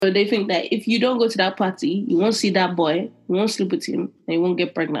So they think that if you don't go to that party, you won't see that boy, you won't sleep with him, and you won't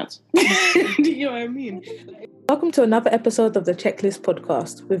get pregnant. Do you know what I mean? Welcome to another episode of the Checklist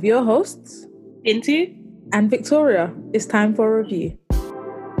Podcast with your hosts, Binti and Victoria. It's time for a review.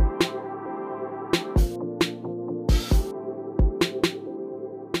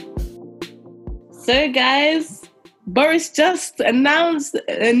 So guys, Boris just announced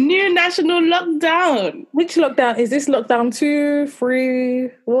a new national lockdown. Which lockdown? Is this lockdown 2, 3?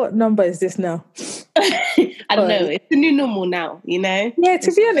 What number is this now? I don't know. It's the new normal now, you know? Yeah,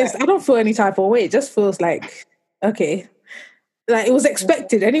 to be honest, I don't feel any type of way. It just feels like, okay. Like, it was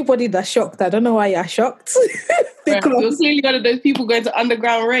expected. Anybody that's shocked, I don't know why you're shocked. You're clearly one of those people going to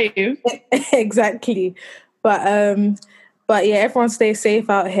underground rave. Exactly. But yeah, everyone stay safe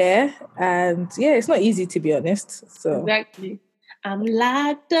out here. And yeah, it's not easy, to be honest. So exactly. I'm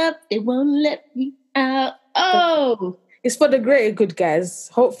locked up. They won't let me out. Oh! It's for the greater good, guys.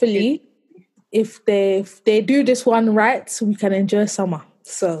 Hopefully, if they do this one right, we can enjoy summer.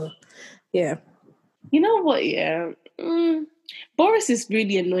 So, yeah. You know what, yeah? Boris is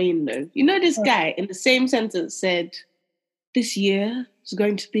really annoying, though. You know, this guy in the same sentence said, this year is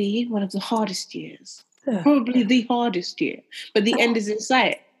going to be one of the hardest years. Probably the hardest year. But the end is in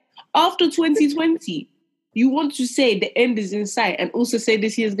sight. After 2020, you want to say the end is in sight and also say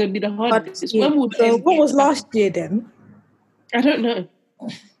this year is going to be the hardest. Yeah. So what was last year then? I don't know.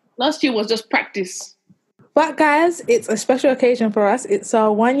 Last year was just practice. But guys, it's a special occasion for us. It's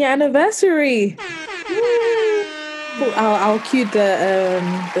our 1-year anniversary. I'll cue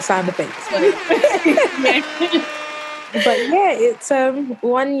the sound effects. But yeah, it's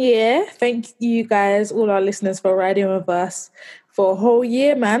 1 year. Thank you guys, all our listeners, for riding with us for a whole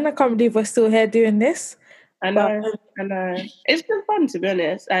year, man. I can't believe we're still here doing this. I know. It's been fun, to be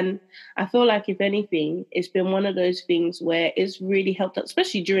honest. And I feel like, if anything, it's been one of those things where it's really helped us,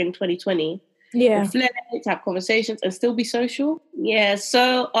 especially during 2020. Yeah. Reflect, have conversations, and still be social. Yeah.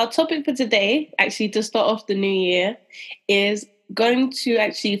 So our topic for today, actually, to start off the new year, is going to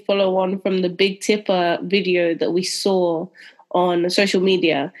actually follow on from the Big Tipper video that we saw on social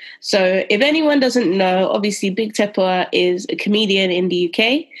media. So if anyone doesn't know, obviously Big Tipper is a comedian in the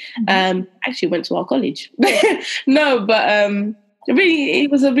UK. Actually went to our college. No, but really, he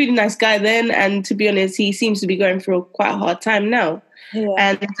was a really nice guy then. And to be honest, he seems to be going through quite a hard time now. Yeah.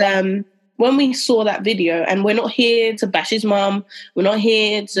 And when we saw that video, and we're not here to bash his mum, we're not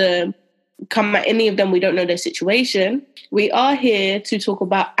here to come at any of them, we don't know their situation. We are here to talk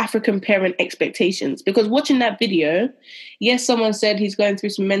about African parent expectations, because watching that video, yes, someone said he's going through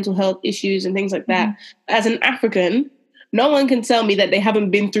some mental health issues and things like that. As an African, no one can tell me that they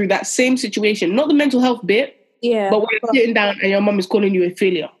haven't been through that same situation. Not the mental health bit, but when you're sitting down and your mum is calling you a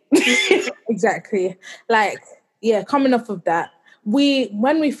failure. Exactly. Like, yeah, coming off of that,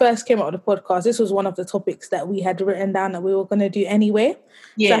 when we first came out of the podcast, this was one of the topics that we had written down that we were going to do anyway.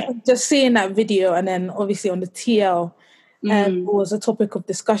 Yeah. So I think just seeing that video, and then obviously on the TL, was a topic of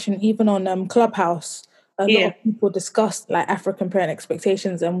discussion, even on Clubhouse. A lot of people discussed like African parent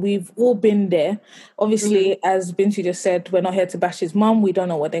expectations, and we've all been there. Obviously, as Binti just said, we're not here to bash his mum. We don't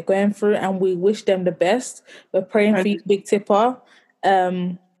know what they're going through, and we wish them the best. We're praying for you, Big Tipper.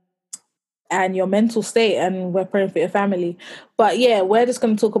 And your mental state, and we're praying for your family. But yeah, we're just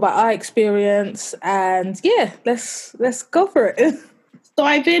going to talk about our experience, and yeah, let's go for it.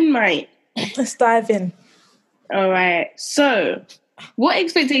 Dive in, mate. Let's dive in. All right. So, what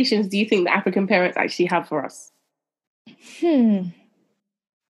expectations do you think the African parents actually have for us? I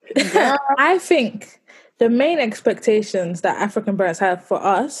think the main expectations that African parents have for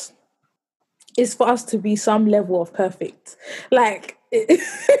us is for us to be some level of perfect. Like,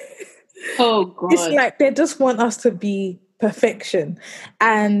 oh God. It's like they just want us to be perfection.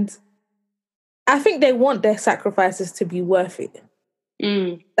 And I think they want their sacrifices to be worth it.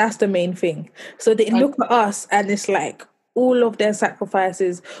 That's the main thing. So they look at us, and it's like all of their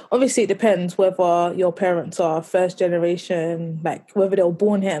sacrifices. Obviously, it depends whether your parents are first generation, like whether they were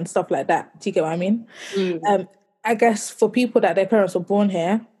born here and stuff like that. Do you get what I mean? I guess for people that their parents were born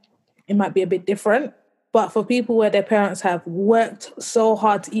here, it might be a bit different. But for people where their parents have worked so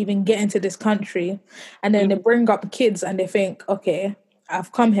hard to even get into this country, and then they bring up kids and they think, okay,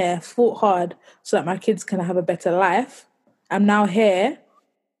 I've come here, fought hard so that my kids can have a better life. I'm now here.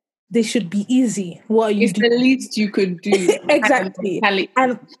 This should be easy. What are you doing? It's the least you could do. Exactly.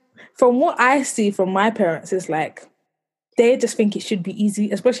 And from what I see from my parents, is like, they just think it should be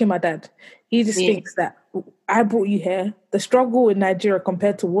easy, especially my dad. He just thinks that I brought you here. The struggle in Nigeria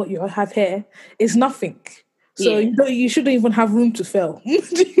compared to what you have here is nothing. So you shouldn't even have room to fail.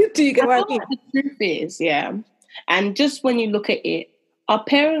 Do you get what I mean? The truth is, and just when you look at it, our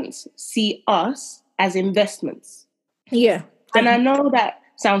parents see us as investments. Yeah. And I know that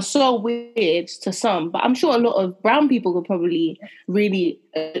sounds so weird to some, but I'm sure a lot of brown people will probably really,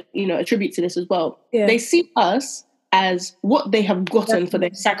 attribute to this as well. Yeah. They see us as what they have gotten for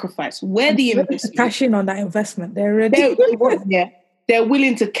their sacrifice. We're the investment. Cash in on that investment. They're ready. They're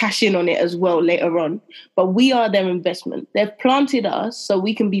willing to cash in on it as well later on. But we are their investment. They've planted us so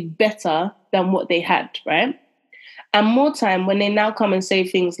we can be better than what they had, right? And more time when they now come and say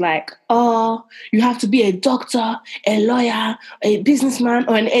things like, oh, you have to be a doctor, a lawyer, a businessman,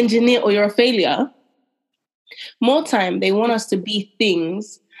 or an engineer, or you're a failure. More time, they want us to be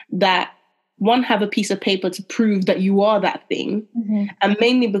things that, one, have a piece of paper to prove that you are that thing. Mm-hmm. And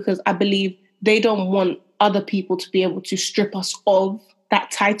mainly because I believe they don't want other people to be able to strip us of that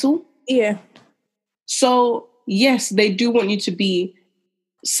title. Yeah. So, yes, they do want you to be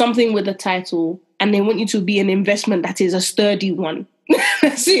something with a title, and they want you to be an investment that is a sturdy one.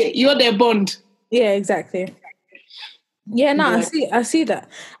 That's it. You're their bond. Yeah, exactly. Yeah, no, I see that.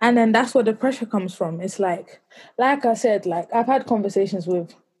 And then that's where the pressure comes from. It's like I said, like, I've had conversations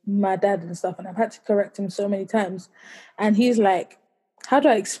with my dad and stuff, and I've had to correct him so many times. And he's like, how do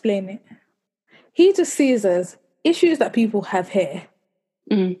I explain it? He just sees as issues that people have here.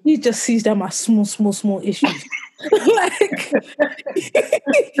 Mm. He just sees them as small issues. Like,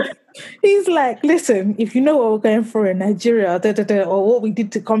 he's like, listen, if you know what we're going through in Nigeria, or what we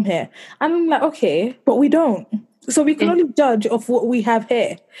did to come here. And I'm like, okay, but we don't. So we can only judge of what we have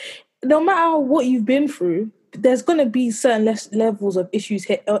here. No matter what you've been through, there's going to be certain levels of issues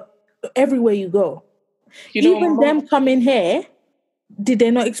here everywhere you go. Even them coming here, did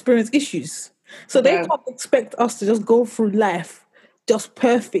they not experience issues? So they can't expect us to just go through life just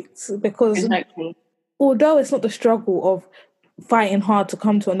perfect, because although it's not the struggle of fighting hard to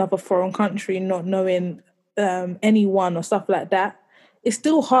come to another foreign country, not knowing anyone or stuff like that, it's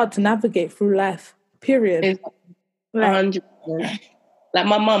still hard to navigate through life, period. Like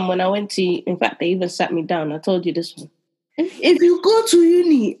my mum, when I went to, in fact, they even sat me down. I told you this one. If you go to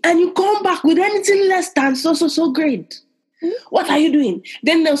uni and you come back with anything less than so grade, what are you doing?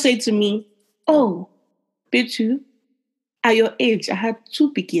 Then they'll say to me, oh, Bitu, at your age, I had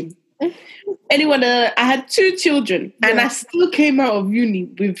 2 pikin. I had 2 children, and I still came out of uni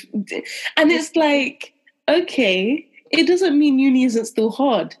with, and it's like, okay, it doesn't mean uni isn't still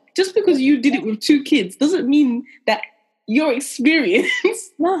hard. Just because you did it with 2 kids doesn't mean that your experience.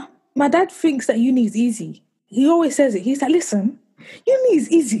 No, my dad thinks that uni is easy. He always says it. He's like, listen, uni is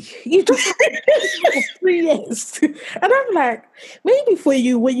easy. You just for 3 years. And I'm like, maybe for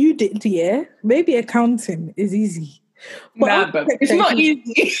you, what you did, maybe accounting is easy. But it's not easy.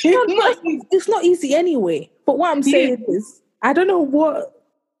 It's not easy anyway. But what I'm saying is, I don't know what,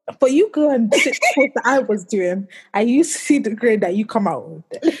 but you go and sit what I was doing, and you see the grade that you come out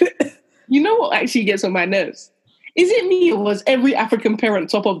with. You know what actually gets on my nerves? Is it me, or was every African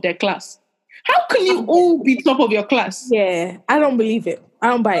parent top of their class? How can you all be top of your class? Yeah, I don't believe it. I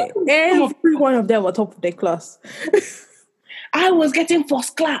don't buy it. Every one of them were top of their class. I was getting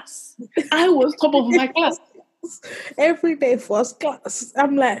first class. I was top of my class. Every day first class.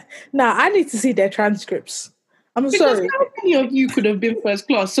 I'm like, nah, I need to see their transcripts. Because sorry. How many of you could have been first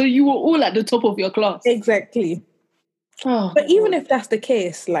class? So you were all at the top of your class. Exactly. Oh, but even if that's the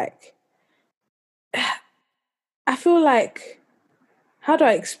case, like, I feel like, how do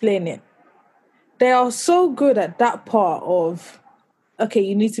I explain it? They are so good at that part of, okay,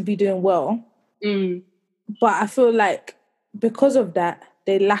 you need to be doing well. Mm. But I feel like because of that,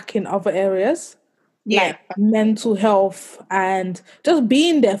 they lack in other areas. Like mental health and just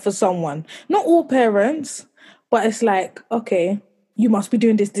being there for someone. Not all parents, but it's like, okay, you must be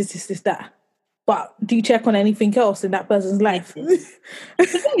doing this, that. But do you check on anything else in that person's life? The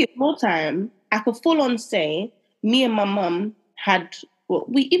thing is, more time, I could full on say, me and my mum had,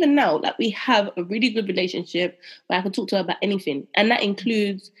 we have a really good relationship where I can talk to her about anything. And that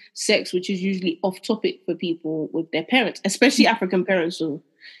includes sex, which is usually off topic for people with their parents, especially African parents. So,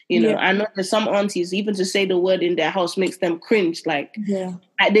 I know there's some aunties, even to say the word in their house makes them cringe. Like,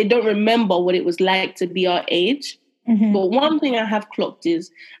 they don't remember what it was like to be our age. Mm-hmm. But one thing I have clocked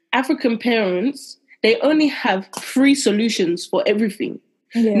is African parents, they only have 3 solutions for everything.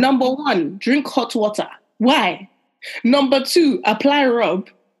 Yeah. Number 1, drink hot water. Why? Number 2, apply rub.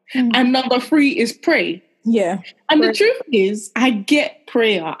 Mm-hmm. And number 3 is pray. Yeah. And the truth is, I get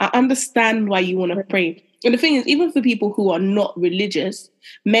prayer. I understand why you want to pray. And the thing is, even for people who are not religious,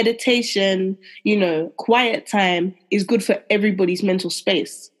 meditation, quiet time is good for everybody's mental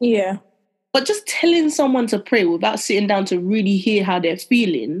space. Yeah. But just telling someone to pray without sitting down to really hear how they're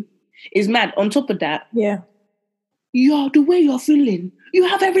feeling is mad. On top of that, the way you're feeling, you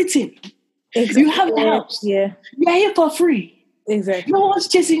have everything. Exactly. You have the house. Yeah. You're here for free. Exactly. No one's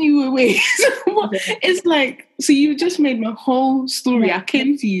chasing you away. It's like, so you just made my whole story. I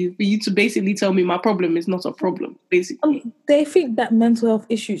came to you for you to basically tell me my problem is not a problem, basically. They think that mental health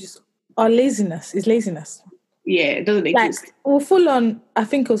issues are laziness. It's laziness. Yeah, it doesn't exist. Well, full on, I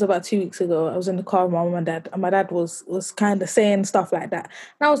think it was about 2 weeks ago, I was in the car with my mum and dad, and my dad was kind of saying stuff like that.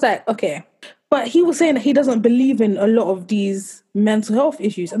 And I was like, okay. But he was saying that he doesn't believe in a lot of these mental health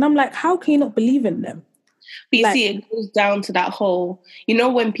issues. And I'm like, how can you not believe in them? But you see, it goes down to that whole,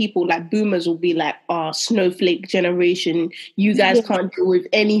 when people like boomers will be like, snowflake generation, you guys can't deal with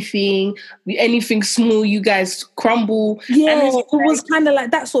anything small, you guys crumble. Yeah, it was kind of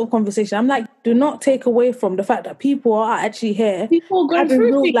like that sort of conversation. I'm like, do not take away from the fact that people are actually here having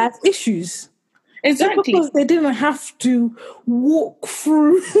real life issues. Exactly. Just because they didn't have to walk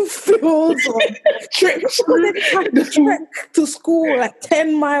through fields or trek to school like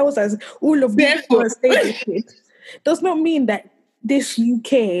 10 miles as all of these people does not mean that this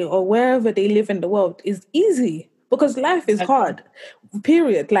UK or wherever they live in the world is easy, because life is hard,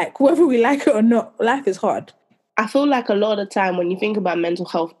 period. Like, whether we like it or not, life is hard. I feel like a lot of the time when you think about mental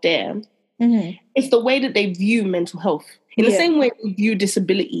health there, it's the way that they view mental health. In the same way they view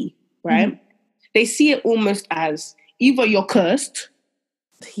disability, right? They see it almost as either you're cursed,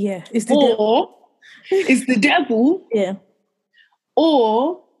 it's the devil. It's the devil,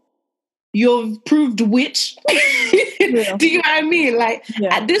 or you've proved witch. Do you know what I mean? Like,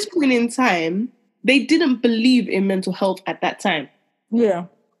 at this point in time, they didn't believe in mental health at that time. Yeah.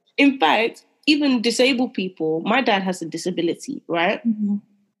 In fact, even disabled people, my dad has a disability, right?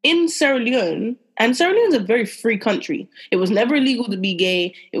 In Sierra Leone, and Sierra Leone is a very free country. It was never illegal to be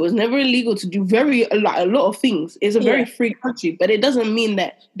gay. It was never illegal to do a lot of things. It's a very free country, but it doesn't mean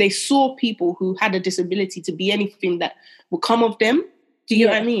that they saw people who had a disability to be anything that would come of them. Do you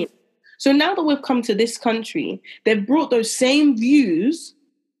know what I mean? So now that we've come to this country, they've brought those same views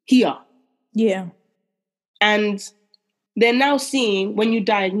here. Yeah. And they're now seeing when you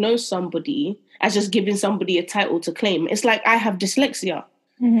diagnose somebody as just giving somebody a title to claim. It's like, I have dyslexia.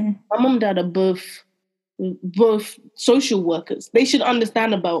 My mum and dad are both social workers. They should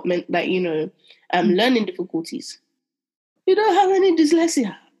understand about learning difficulties. You don't have any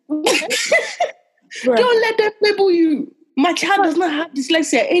dyslexia. Don't let them label you. My child does not have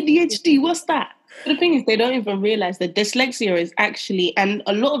dyslexia. ADHD, what's that? The thing is, they don't even realize that dyslexia is actually, and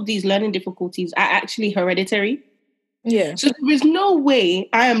a lot of these learning difficulties are actually hereditary. Yeah. So there is no way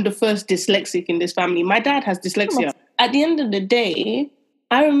I am the first dyslexic in this family. My dad has dyslexia. At the end of the day,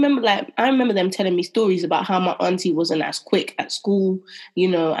 I remember them telling me stories about how my auntie wasn't as quick at school,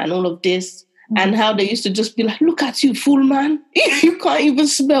 and all of this, and how they used to just be like, look at you, fool man. You can't even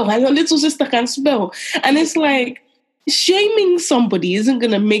spell, and your little sister can spell. And it's like, shaming somebody isn't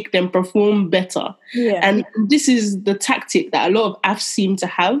going to make them perform better. Yeah. And this is the tactic that a lot of AFs seem to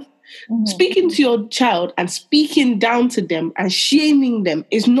have. Speaking to your child and speaking down to them and shaming them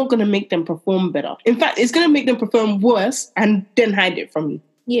is not going to make them perform better. In fact, it's going to make them perform worse and then hide it from you.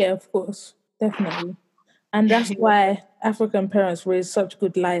 Yeah, of course. Definitely. And that's why African parents raise such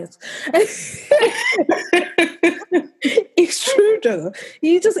good liars. It's true though.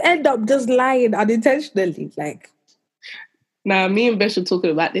 You just end up just lying unintentionally. Now, me and Besh were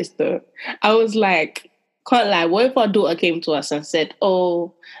talking about this though. I was like, can't lie, what if our daughter came to us and said,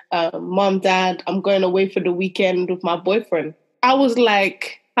 Mom, Dad, I'm going away for the weekend with my boyfriend? I'll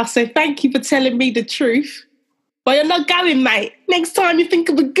say, thank you for telling me the truth, but you're not going, mate. Next time you think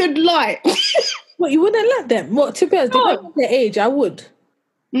of a good lie. What, you wouldn't let them? What, to be honest, depending on their age, I would.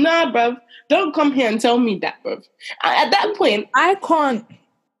 Nah, bruv. Don't come here and tell me that, bruv. At that point... I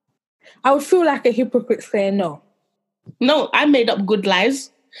would feel like a hypocrite saying no. No, I made up good lies.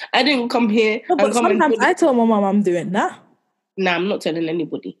 I didn't come here. No, but sometimes I tell my mom I'm doing that. Nah, I'm not telling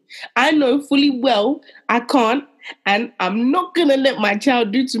anybody. I know fully well I can't, and I'm not going to let my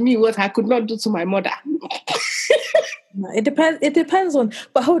child do to me what I could not do to my mother. It depends. It depends on.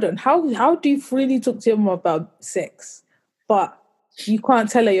 But hold on, how do you freely talk to your mom about sex, but you can't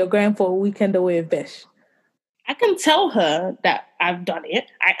tell her you're going for a weekend away with Besh? I can tell her that I've done it.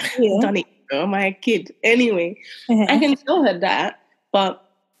 I've done it. Oh, my kid. Anyway, I can tell her that, but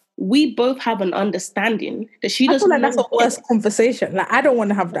we both have an understanding that she doesn't. I feel like that's a worse conversation. Like, I don't want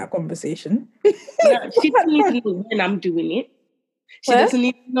to have that conversation. No, she doesn't need to know when I'm doing it. She doesn't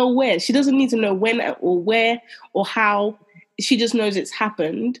need to know where. She doesn't need to know when or where or how. She just knows it's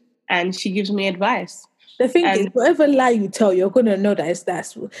happened, and she gives me advice. The thing is, whatever lie you tell, you're gonna know that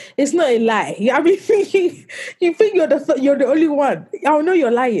it's not a lie. I mean, you think you're the only one. I'll know you're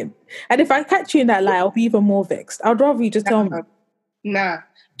lying, and if I catch you in that lie, I'll be even more vexed. I'd rather you just tell me. Nah,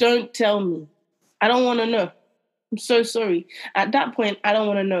 don't tell me. I don't want to know. I'm so sorry. At that point, I don't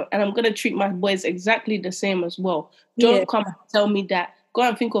want to know, and I'm gonna treat my boys exactly the same as well. Don't come and tell me that. Go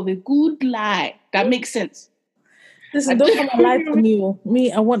and think of a good lie that makes sense. Listen, don't come and lie to me.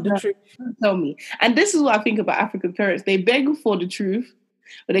 Me, I want the truth. Tell me. And this is what I think about African parents. They beg for the truth,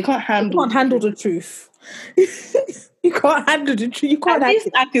 but they can't handle the truth. You can't handle the truth. You can't. At least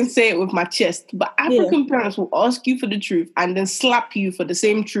I can say it with my chest. But African parents will ask you for the truth and then slap you for the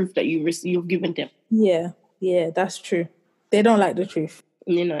same truth that you've given them. Yeah, that's true. They don't like the truth.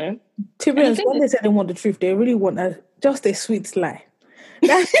 You know. To be honest, when they say they want the truth, they really want just a sweet lie.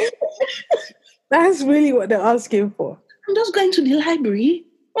 That's really what they're asking for. I'm just going to the library.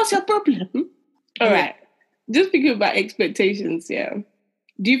 What's your problem? All right. Just thinking about expectations, Do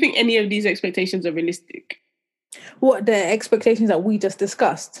you think any of these expectations are realistic? What, the expectations that we just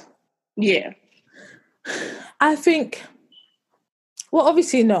discussed? Yeah. I think, well,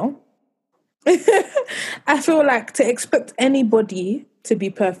 obviously, no. I feel like to expect anybody to be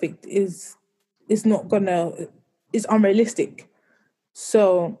perfect is unrealistic.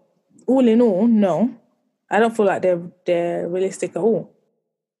 So, all in all, no. I don't feel like they're realistic at all.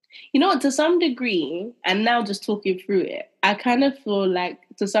 You know, to some degree, and now just talking through it, I kind of feel like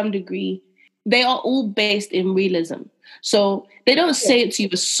to some degree, they are all based in realism. So they don't say it to you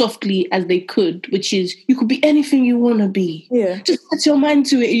as softly as they could, which is, you could be anything you want to be. Yeah. Just set your mind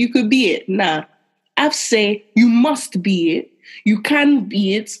to it and you could be it. Nah. I say, you must be it. You can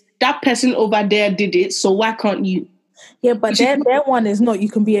be it. That person over there did it, so why can't you? Yeah, but their one is not you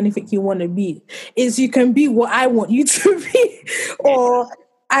can be anything you want to be. It's you can be what I want you to be.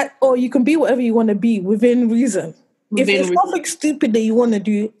 Or you can be whatever you want to be within reason. If it's something stupid that you want to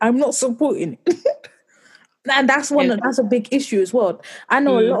do, I'm not supporting it. And that's a big issue as well. I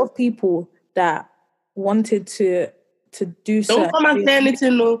know a lot of people that wanted to do something. Don't come and say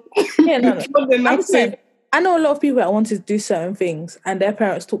anything, no. Yeah, no. I know a lot of people that wanted to do certain things and their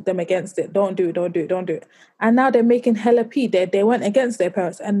parents talked them against it. Don't do it. And now they're making hella P. They went against their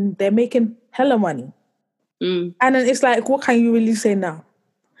parents and they're making hella money. And then it's like, what can you really say now?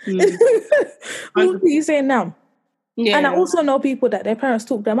 What can you say now? Yeah. And I also know people that their parents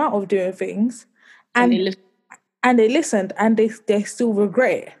talked them out of doing things and they listened and they still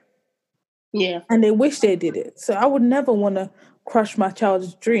regret it. Yeah. And they wish they did it. So I would never want to crush my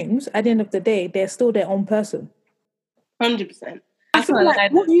child's dreams. At the end of the day, they're still their own person. 100%. I feel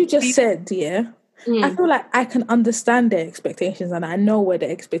like what you just said, I feel like I can understand their expectations and I know where their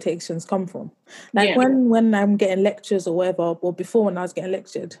expectations come from. Like when I'm getting lectures or whatever, or before when I was getting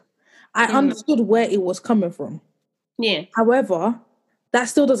lectured, I understood where it was coming from. Yeah. However, that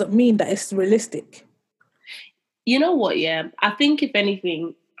still doesn't mean that it's realistic. You know what, I think if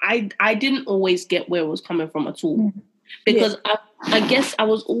anything, I didn't always get where it was coming from at all. Because I guess I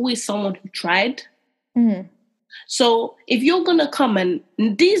was always someone who tried. So if you're going to come and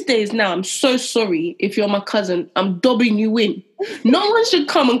these days now, I'm so sorry if you're my cousin, I'm dobbing you in. No one should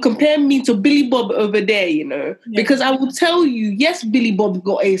come and compare me to Billy Bob over there, because I will tell you, yes, Billy Bob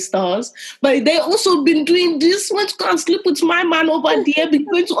got A stars, but they also been doing this. Let's go and sleep with my man over there, be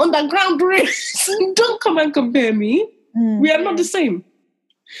going to underground race. Don't come and compare me. We are not the same.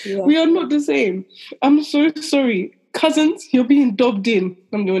 Yeah. We are not the same. I'm so sorry. Cousins, you're being dobbed in.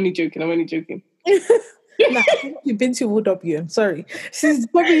 I'm only joking. Nah, you've been to will dob you. I'm sorry. She's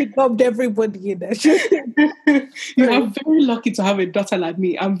probably dobbed everybody in there. You are very lucky to have a daughter like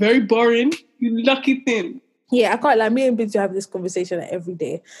me. I'm very boring. You lucky thing. Yeah, I can't like me and Bintu have this conversation every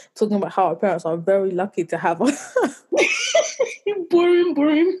day, talking about how our parents are very lucky to have us.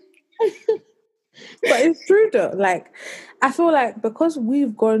 Boring. But it's true though. Like, I feel like because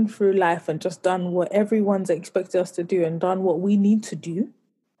we've gone through life and just done what everyone's expected us to do and done what we need to do,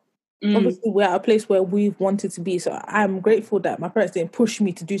 obviously we're at a place where we've wanted to be. So I'm grateful that my parents didn't push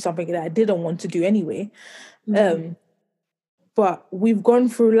me to do something that I didn't want to do anyway. But we've gone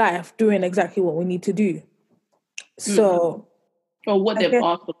through life doing exactly what we need to do. So... Or what they've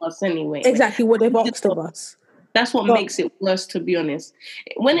asked of us anyway. Exactly what they've asked of us. That's what makes it worse, to be honest.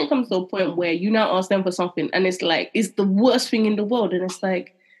 When it comes to a point where you now ask them for something and it's like, it's the worst thing in the world. And it's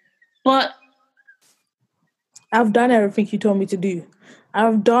like, but... I've done everything you told me to do.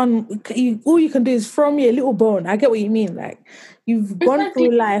 I've done... all you can do is throw me a little bone. I get what you mean. Like, you've gone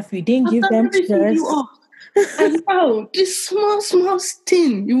through life. You didn't give them stress. And now, this small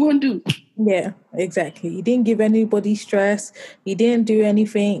thing you won't do. Yeah, exactly. You didn't give anybody stress. You didn't do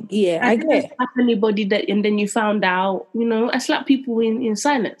anything. Yeah, I didn't get. slap anybody that, and then you found out. I slapped people in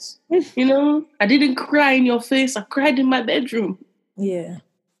silence. I didn't cry in your face. I cried in my bedroom. Yeah.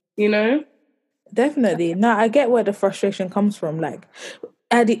 Definitely. No, I get where the frustration comes from. Like,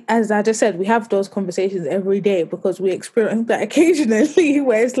 as I just said, we have those conversations every day because we experience that occasionally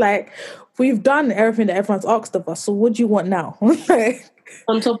where it's like, we've done everything that everyone's asked of us. So what do you want now?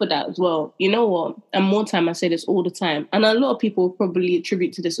 On top of that as well, you know what? And more time, I say this all the time. And a lot of people probably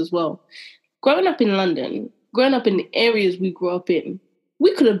attribute to this as well. Growing up in London, growing up in the areas we grew up in,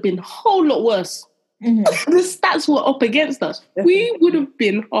 we could have been a whole lot worse. The stats were up against us. Definitely. We would have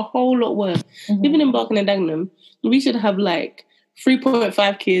been a whole lot worse. Living in Barking and Dagenham, we should have like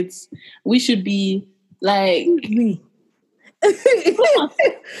 3.5 kids. We should be like...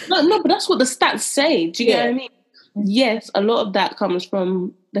 No, but that's what the stats say. Do you get what I mean? Yes, a lot of that comes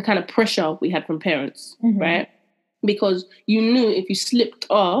from the kind of pressure we had from parents, right? Because you knew if you slipped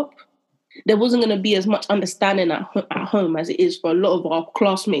up, there wasn't going to be as much understanding at home as it is for a lot of our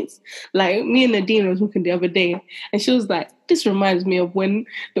classmates. Like, me and Nadine was talking the other day, and she was like, this reminds me of when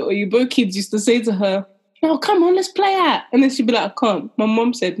the Oyibo kids used to say to her, "Oh, come on, let's play out." And then she'd be like, "I can't. My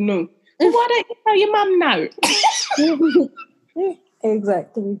mom said no." Well, why don't you tell your mum no?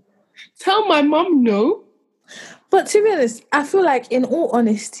 Exactly. Tell my mom no. But to be honest, I feel like, in all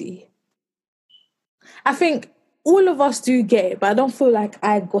honesty, I think all of us do get it, but I don't feel like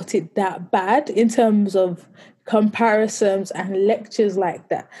I got it that bad in terms of comparisons and lectures like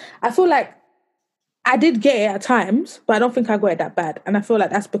that. I feel like I did get it at times, but I don't think I got it that bad. And I feel like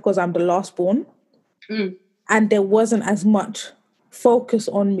that's because I'm the last born. And there wasn't as much focus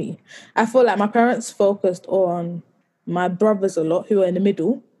on me. I feel like my parents focused on my brothers a lot, who were in the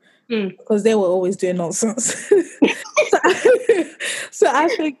middle, because they were always doing nonsense. So I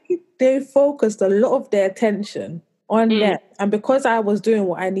think they focused a lot of their attention on that. And because I was doing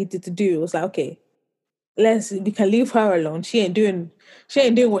what I needed to do, it was like, okay, we can leave her alone. She ain't doing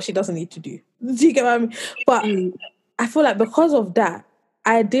what she doesn't need to do. Do you get what I mean? But I feel like because of that,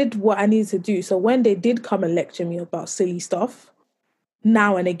 I did what I needed to do. So when they did come and lecture me about silly stuff,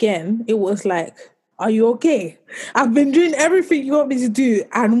 now and again, it was like, are you okay? I've been doing everything you want me to do,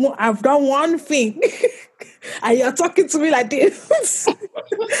 and I've done one thing, and you're talking to me like this. That's how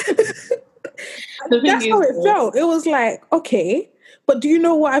it felt. It was like, okay, but do you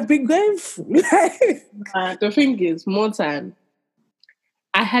know what I've been going through? The thing is, more time,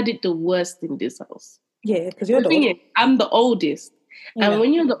 I had it the worst in this house. Yeah, because you're the thing is, I'm the oldest. Yeah. And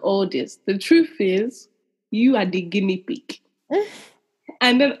when you're the oldest, the truth is, you are the guinea pig.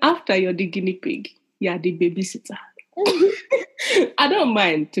 And then after you're the guinea pig, you're the babysitter. I don't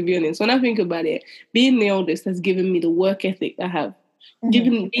mind, to be honest. When I think about it, being the oldest has given me the work ethic I have.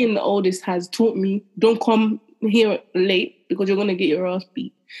 Being the oldest has taught me, don't come here late because you're going to get your ass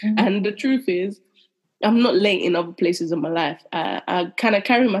beat. And the truth is, I'm not late in other places in my life. I kind of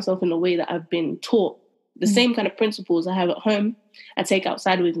carry myself in a way that I've been taught. The same kind of principles I have at home, I take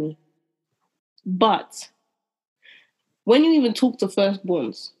outside with me. But when you even talk to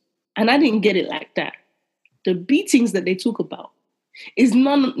firstborns, and I didn't get it like that, the beatings that they talk about is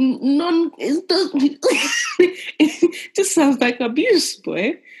it just sounds like abuse,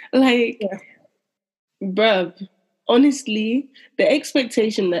 boy. Like, bruv, honestly, the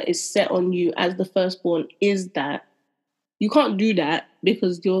expectation that is set on you as the firstborn is that you can't do that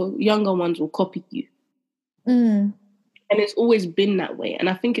because your younger ones will copy you. And it's always been that way. And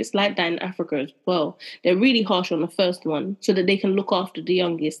I think it's like that in Africa as well. They're really harsh on the first one so that they can look after the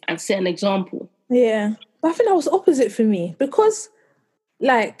youngest and set an example. Yeah. But I think that was opposite for me because,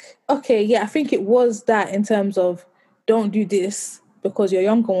 like, okay, yeah, I think it was that in terms of don't do this because your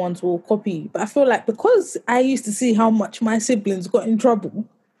younger ones will copy you. But I feel like because I used to see how much my siblings got in trouble,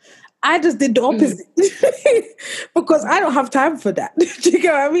 I just did the opposite because I don't have time for that. Do you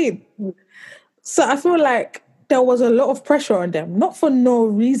get what I mean? So I feel like there was a lot of pressure on them, not for no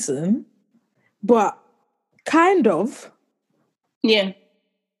reason, but kind of. Yeah.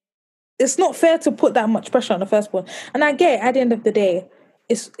 It's not fair to put that much pressure on the firstborn. And I get it, at the end of the day,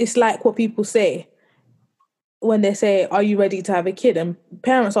 it's like what people say when they say, are you ready to have a kid? And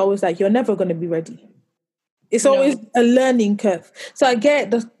parents are always like, you're never going to be ready. It's always a learning curve. So I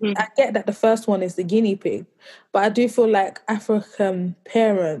get that the first one is the guinea pig, but I do feel like African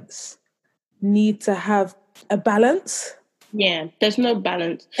parents need to have a balance. Yeah, there's no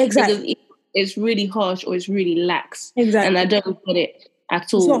balance. Exactly. Because it's really harsh or it's really lax. Exactly. And I don't get it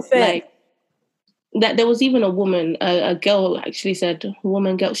at all. It's not fair. Like, that there was even a woman, a girl actually said,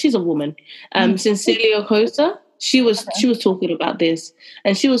 girl, she's a woman, Sincerely Okosa. She was talking about this,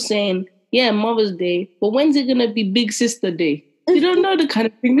 and she was saying, yeah, Mother's Day, but when's it gonna be Big Sister Day? You don't know the kind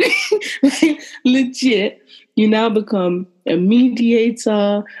of thing. Like, legit, you now become a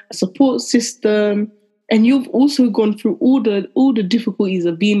mediator, a support system, and you've also gone through all the difficulties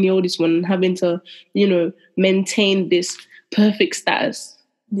of being the oldest one and having to, maintain this perfect status.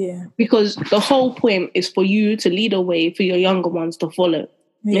 Yeah. Because the whole point is for you to lead a way for your younger ones to follow.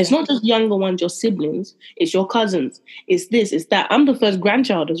 Yeah. It's not just younger ones, your siblings, it's your cousins, it's this, it's that. I'm the first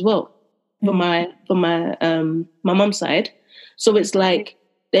grandchild as well for my mum's side. So it's like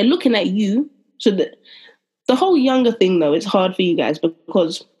they're looking at you. So the whole younger thing though, it's hard for you guys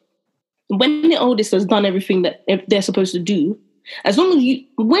because when the oldest has done everything that they're supposed to do, as long as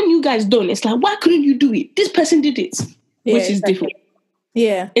when you guys don't, it's like, why couldn't you do it? This person did it, which is different.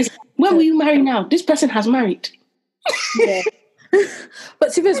 Yeah. It's when will you marry now? This person has married. Yeah.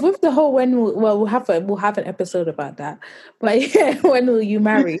 But see, with the whole we'll have an episode about that. But yeah, when will you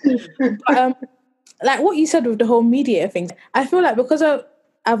marry? But, like what you said with the whole media thing, I feel like because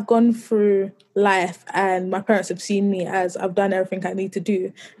I've gone through life and my parents have seen me as I've done everything I need to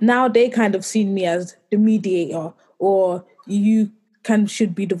do. Now they kind of seen me as the mediator, or you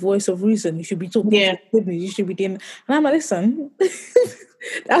should be the voice of reason. You should be talking with me. You should be doing. And I'm like, listen,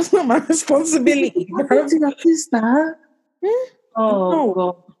 that's not my responsibility. How did I miss that? Oh,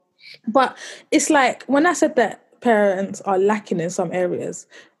 God. But it's like when I said that parents are lacking in some areas,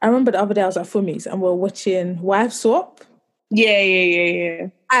 I remember the other day I was at Fumi's and we were watching Wife Swap. Yeah.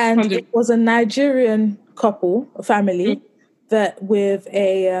 And 100. It was a Nigerian couple, a family, that with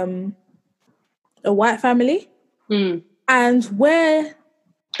a white family. And where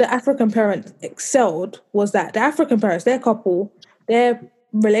the African parents excelled was that the African parents, their couple, their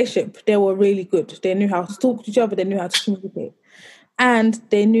relationship, they were really good. They knew how to talk to each other, they knew how to communicate. And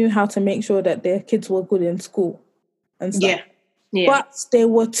they knew how to make sure that their kids were good in school and stuff. Yeah. But they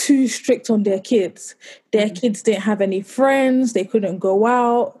were too strict on their kids. Their kids didn't have any friends. They couldn't go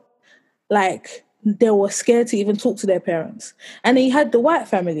out. Like, they were scared to even talk to their parents. And then you had the white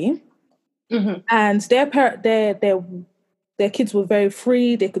family. And their kids were very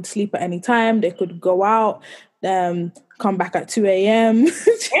free. They could sleep at any time. They could go out, come back at 2 a.m.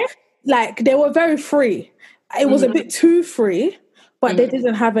 Like, they were very free. It was a bit too free, but they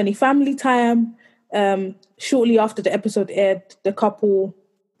didn't have any family time. Shortly after the episode aired, the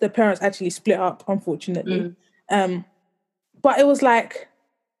parents actually split up, unfortunately. But it was like,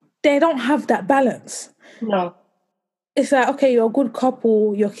 they don't have that balance. No. It's like, okay, you're a good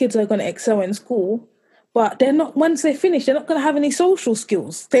couple, your kids are going to excel in school, but they're not, once they finish, they're not going to have any social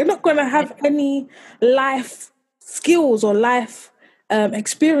skills. They're not going to have any life skills or life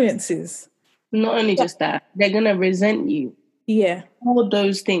experiences. Not only just that, they're going to resent you. Yeah. For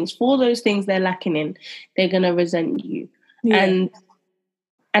those things they're lacking in, they're going to resent you. Yeah.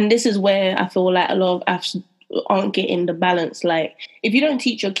 And this is where I feel like a lot of apps aren't getting the balance. Like, if you don't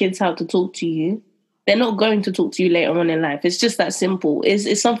teach your kids how to talk to you, they're not going to talk to you later on in life. It's just that simple.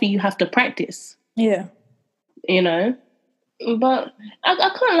 It's something you have to practice. Yeah. But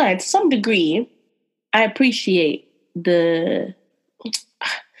I can't lie, to some degree, I appreciate the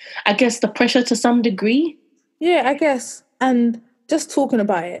pressure to some degree. Yeah, I guess. And just talking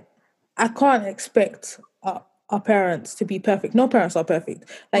about it, I can't expect our parents to be perfect. No parents are perfect.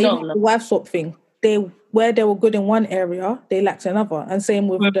 Like, even the wife swap thing, where they were good in one area, they lacked another. And same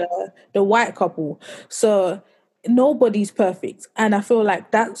with the white couple. So nobody's perfect. And I feel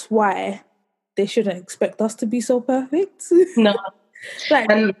like that's why they shouldn't expect us to be so perfect. No.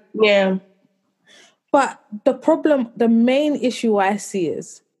 Yeah. But the main issue I see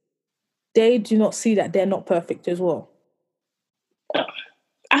is they do not see that they're not perfect as well.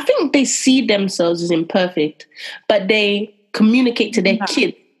 I think they see themselves as imperfect, but they communicate to their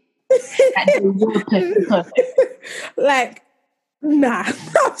kids that they were perfect. Like, nah,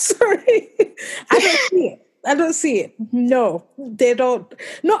 I'm sorry. I don't see it. No, they don't.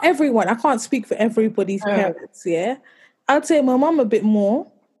 Not everyone. I can't speak for everybody's parents, yeah? I'd say my mum a bit more,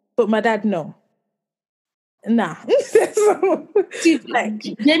 but my dad, no. Nah.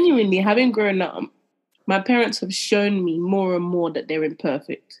 Genuinely, having grown up, my parents have shown me more and more that they're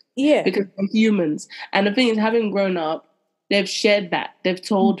imperfect. Yeah. Because they're humans. And the thing is, having grown up, they've shared that. They've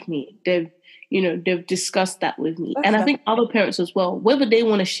told me. They've discussed that with me. And I think other parents as well, whether they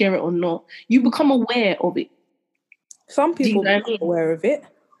want to share it or not, you become aware of it. Some people are aware of it,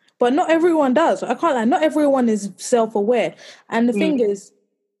 but not everyone does. I can't lie. Not everyone is self-aware. And the thing is,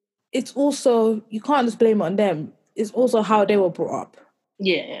 it's also, you can't just blame it on them. It's also how they were brought up.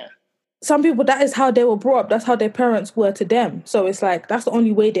 Yeah. some people, that is how they were brought up. That's how their parents were to them. So it's like, that's the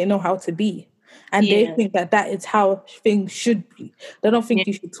only way they know how to be. And they think that is how things should be. They don't think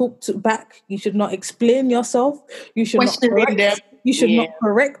you should talk back. You should not explain yourself. You should not correct them. You should not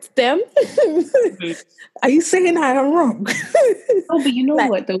correct them. Are you saying I am wrong? Oh, but you know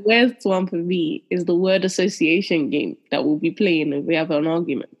what? The worst one for me is the word association game that we'll be playing if we have an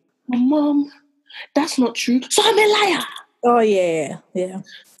argument. Mom, that's not true. So I'm a liar. Oh, yeah.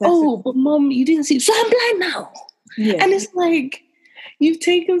 But Mom, you didn't see. So I'm blind now. Yeah. And it's like, you've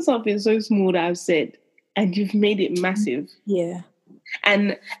taken something so small that I've said and you've made it massive. Yeah.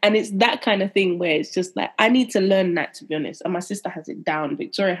 And it's that kind of thing where it's just like, I need to learn that, to be honest. And my sister has it down.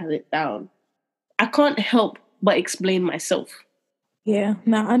 Victoria has it down. I can't help but explain myself. Yeah.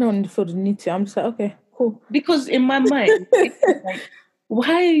 No, I don't feel the need to. I'm just like, okay, cool. Because in my mind, it's like,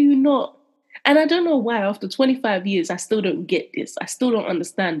 why are you not? And I don't know why after 25 years, I still don't get this. I still don't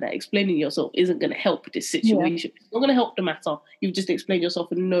understand that explaining yourself isn't going to help this situation. Yeah. It's not going to help the matter. You've just explained yourself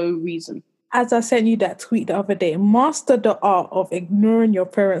for no reason. As I sent you that tweet the other day, master the art of ignoring your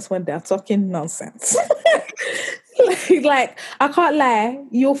parents when they're talking nonsense. like, I can't lie,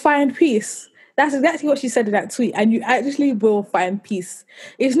 you'll find peace. That's exactly what she said in that tweet. And you actually will find peace.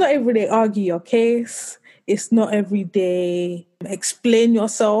 It's not every day argue your case. It's not every day explain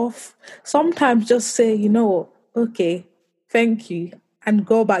yourself. Sometimes just say, you know, okay, thank you, and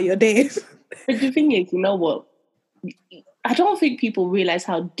go about your day. But the thing is, you know what? I don't think people realize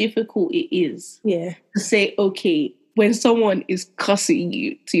how difficult it is to say, okay, when someone is cussing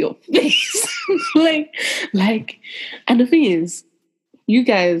you to your face. like, and the thing is, you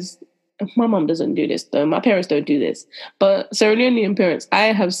guys, my mom doesn't do this though. My parents don't do this. But Sierra Leonean parents, I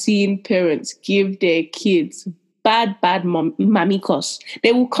have seen parents give their kids bad mommy cuss.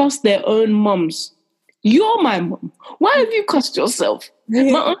 They will cuss their own moms. You're my mom. Why have you cussed yourself?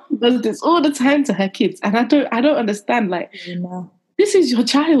 Yeah. My aunt does this all the time to her kids. And I don't understand. Like, this is your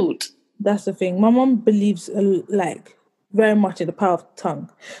child. That's the thing. My mom believes very much in the power of the tongue.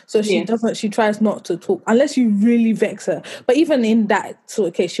 So she tries not to talk unless you really vex her. But even in that sort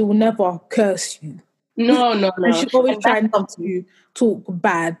of case, she will never curse you. No. And she always tries not to talk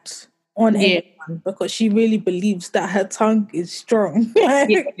bad on anyone because she really believes that her tongue is strong.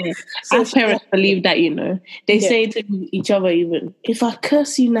 So our parents believe that, you know. They say to each other even, if I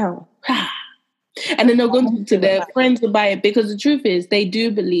curse you now, and then they'll go to their friends about it, because the truth is they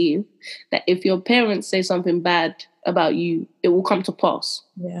do believe that if your parents say something bad about you, it will come to pass.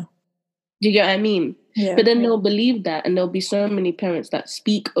 Yeah. Do you get what I mean? Yeah. But then they'll believe that, and there'll be so many parents that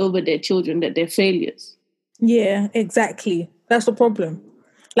speak over their children that they're failures. Yeah, exactly. That's the problem.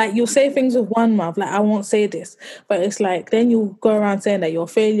 Like, you'll say things with one mouth, like, I won't say this. But it's like, then you go around saying that you're a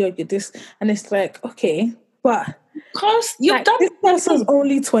failure, you're this. And it's like, okay, but because this person's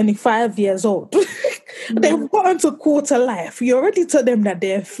only 25 years old. They've gotten to quarter life. You already told them that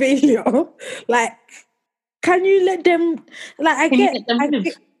they're a failure. Like, can you let them, like, I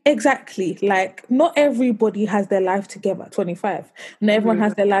get exactly, like, not everybody has their life together at 25. Not everyone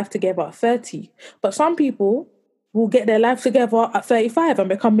has their life together at 30. But some people will get their life together at 35 and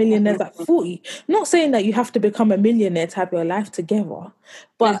become millionaires at 40. Not saying that you have to become a millionaire to have your life together,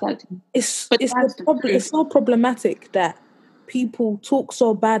 but it's so problematic that people talk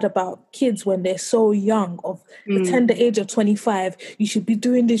so bad about kids when they're so young, of the tender age of 25. You should be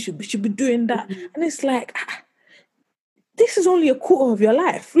doing this, you should be doing that. And it's like, this is only a quarter of your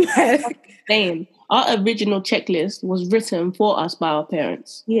life. Same. Our original checklist was written for us by our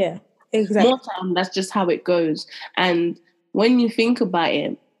parents. Yeah. Exactly. More time, that's just how it goes. And when you think about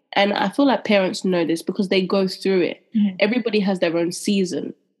it, and I feel like parents know this because they go through it. Everybody has their own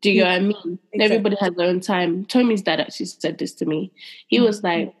season. Do you know what I mean? Exactly. Everybody has their own time. Tommy's dad actually said this to me. He was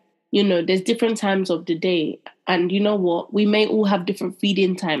like, you know, there's different times of the day. And you know what? We may all have different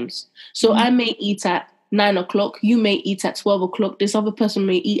feeding times. So I may eat at 9 o'clock. You may eat at 12 o'clock. This other person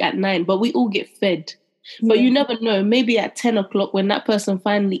may eat at 9. But we all get fed. But you never know. Maybe at 10 o'clock, when that person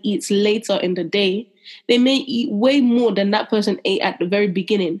finally eats later in the day, they may eat way more than that person ate at the very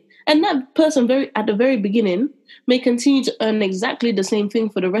beginning. And that person at the very beginning may continue to earn exactly the same thing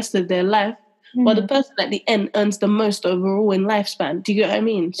for the rest of their life, but the person at the end earns the most overall in lifespan. Do you get what I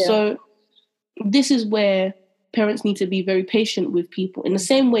mean? Yeah. So this is where parents need to be very patient with people. In the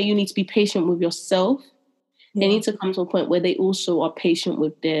same way you need to be patient with yourself, they need to come to a point where they also are patient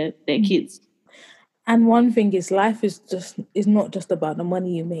with their kids. And one thing is, life is not just about the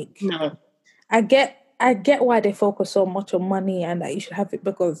money you make. No. I get why they focus so much on money and that you should have it,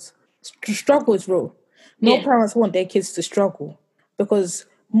 because struggle is real. No parents want their kids to struggle, because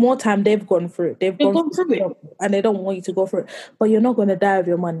more time they've gone through it. They've gone through it. And they don't want you to go through it. But you're not going to die of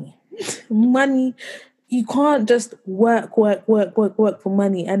your money. money. You can't just work for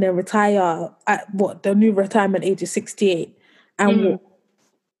money and then retire at the new retirement age is 68 and what?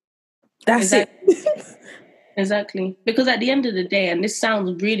 That's exactly. it. Exactly. Because at the end of the day, and this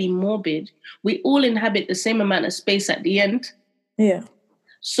sounds really morbid, we all inhabit the same amount of space at the end. Yeah.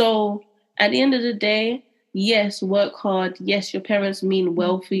 So at the end of the day, yes, work hard. Yes, your parents mean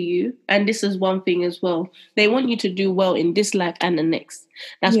well for you. And this is one thing as well. They want you to do well in this life and the next.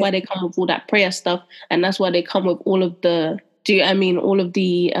 That's why they come with all that prayer stuff. And that's why they come with all of the, all of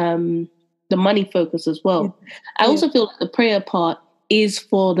the money focus as well. Yeah. I also feel like the prayer part is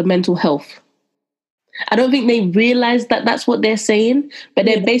for the mental health. I don't think they realize that that's what they're saying, but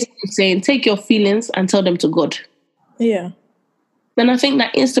they're basically saying, take your feelings and tell them to God. Yeah. And I think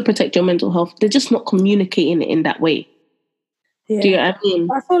that is to protect your mental health. They're just not communicating it in that way. Yeah. Do you know what I mean?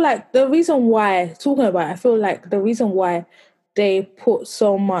 I feel like the reason why they put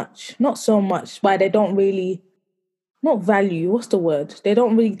so much, not so much, why they don't really, not value, what's the word? They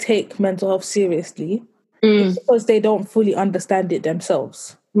don't really take mental health seriously because they don't fully understand it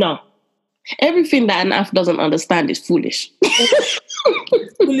themselves. No. Everything that an AF doesn't understand is foolish.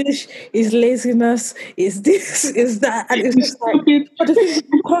 Foolish, is laziness, is this, is that, and it's just like, but the thing is,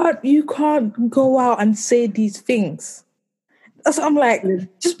 you can't go out and say these things. So I'm like,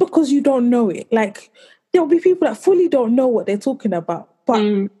 just because you don't know it, like there'll be people that fully don't know what they're talking about, but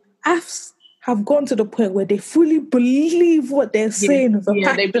AFs have gone to the point where they fully believe what they're saying.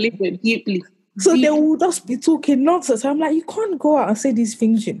 Yeah, they believe it deeply. So they will just be talking nonsense. I'm like, you can't go out and say these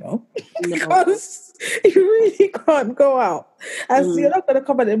things, because you really can't go out. And you're not going to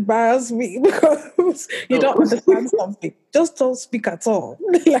come and embarrass me because you don't understand something. Just don't speak at all.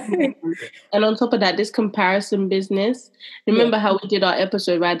 And on top of that, this comparison business, remember how we did our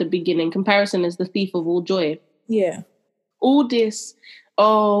episode right at the beginning? Comparison is the thief of all joy. Yeah. All this,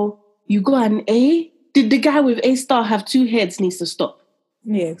 you got an A? Did the guy with A star have 2 heads needs to stop?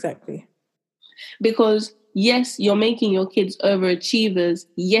 Yeah, exactly. Because yes, you're making your kids overachievers.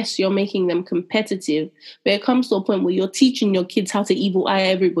 Yes, you're making them competitive. But it comes to a point where you're teaching your kids how to evil eye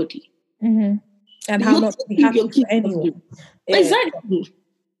everybody. Mm-hmm. And how not to be happy for anyone. Yeah. Exactly.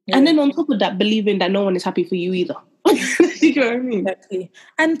 Yeah. And then on top of that, believing that no one is happy for you either. You know what I mean? Exactly.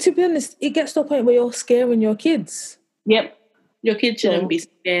 And to be honest, it gets to a point where you're scaring your kids. Yep. Your kids shouldn't be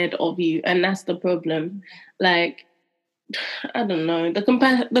scared of you. And that's the problem. Like, I don't know.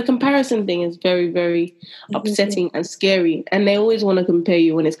 The comparison thing is very, very upsetting and scary. And they always want to compare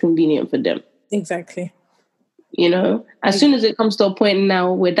you when it's convenient for them. Exactly. As soon as it comes to a point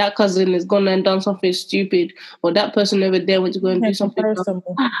now where that cousin is gone and done something stupid, or that person over there went to go and do something else,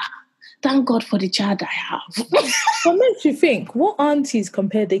 thank God for the child I have. What makes you think? What aunties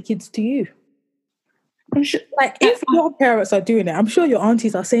compare their kids to you? I'm sure, like, if your parents are doing it, I'm sure your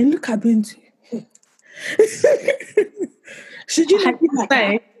aunties are saying, look, I've been to should you not be like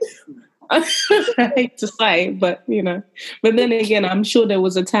that? I hate to say, but but then again, I'm sure there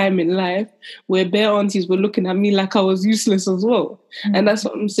was a time in life where bare aunties were looking at me like I was useless as well. Mm-hmm. And that's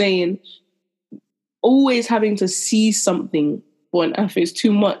what I'm saying. Always having to see something for an AF is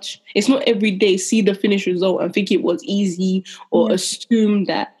too much. It's not every day see the finished result and think it was easy or assume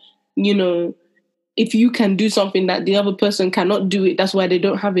that, if you can do something that the other person cannot do it, that's why they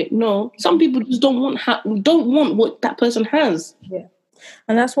don't have it. No, some people just don't want what that person has. Yeah.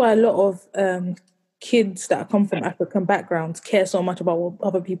 And that's why a lot of kids that come from African backgrounds care so much about what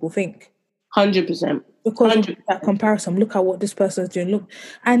other people think. 100%. Because of that comparison. Look at what this person is doing. Look,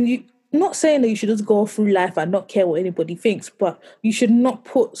 and you not saying that you should just go through life and not care what anybody thinks, but you should not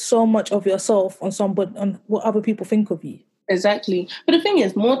put so much of yourself on somebody, on what other people think of you. Exactly. But the thing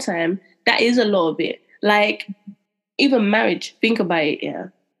is, more time, that is a lot of it. Like, even marriage, think about it, yeah.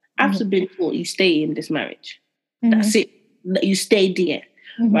 After being taught, you stay in this marriage. Mm-hmm. That's it. You stay there,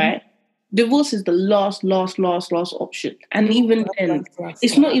 right? Divorce is the last option. And even then,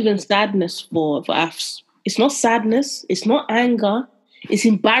 it's not even sadness for AFs. It's not sadness. It's not anger. It's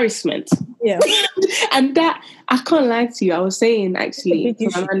embarrassment. Yeah. And that, I can't lie to you. I was saying, actually, to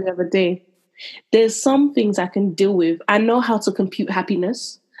my man the other day, there's some things I can deal with. I know how to compute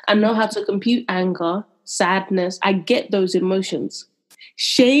happiness. I know how to compute anger, sadness. I get those emotions.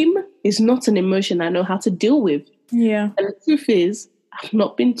 Shame is not an emotion I know how to deal with. Yeah. And the truth is, I've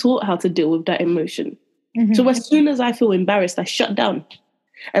not been taught how to deal with that emotion. Mm-hmm. So as soon as I feel embarrassed, I shut down.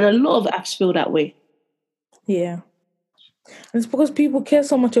 And a lot of AFs feel that way. Yeah. And it's because people care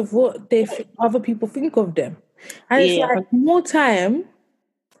so much of what other people think of them. And it's like, more time,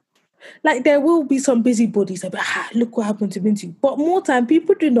 like there will be some busybodies like, look what happened to Binti. But more time,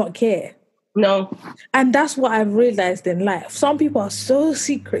 people do not care. No. And that's what I've realized in life. Some people are so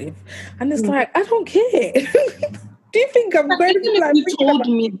secretive, and it's like, I don't care. Do you think I'm going to be like... If you told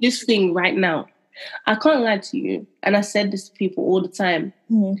me this thing right now, I can't lie to you, and I said this to people all the time.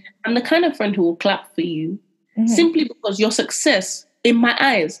 I'm the kind of friend who will clap for you simply because your success, in my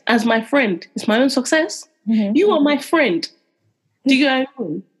eyes, as my friend, is my own success. You are my friend. Do you know what I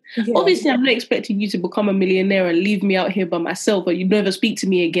mean? Yeah. Obviously, I'm not expecting you to become a millionaire and leave me out here by myself, or you never speak to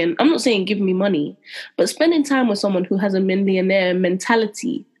me again. I'm not saying give me money, but spending time with someone who has a millionaire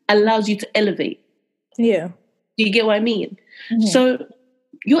mentality allows you to elevate. Yeah. Do you get what I mean? So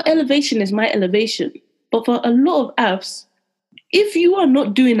your elevation is my elevation. But for a lot of apps, if you are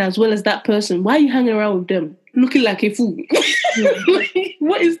not doing as well as that person, why are you hanging around with them looking like a fool?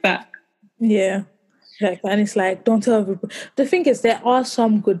 What is that? Yeah. And it's like, don't tell everybody. The thing is, there are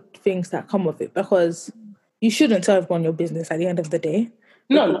some good things that come of it, because you shouldn't tell everyone your business at the end of the day.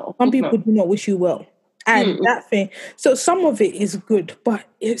 No. Some people do not wish you well. And that thing. So some of it is good, but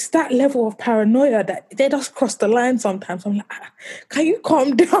it's that level of paranoia that they just cross the line sometimes. I'm like, can you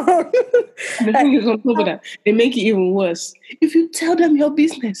calm down? The thing is, on top of that, they make it even worse. If you tell them your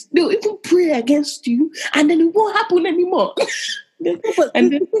business, they'll even pray against you, and then it won't happen anymore. But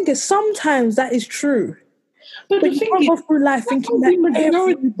the thing is, sometimes that is true. But you can't go through life thinking that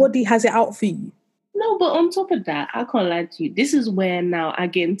everybody has it out for you. No, but on top of that, I can't lie to you. This is where now I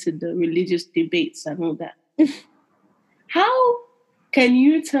get into the religious debates and all that. How can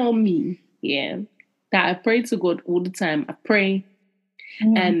you tell me, that I pray to God all the time? I pray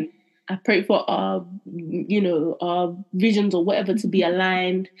and I pray for our visions or whatever to be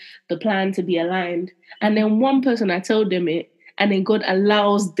aligned, the plan to be aligned. And then one person, I tell them it, and then God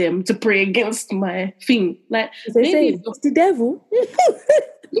allows them to pray against my thing. Like, they say it's the devil.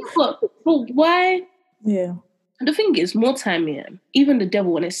 but why? Yeah. The thing is, more time here, even the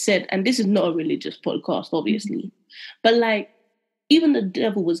devil, when it said, and this is not a religious podcast, obviously, but like, even the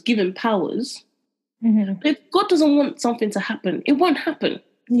devil was given powers. If God doesn't want something to happen, it won't happen.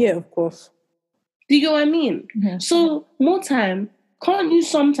 Yeah, of course. Do you get what I mean? So, more time, can't you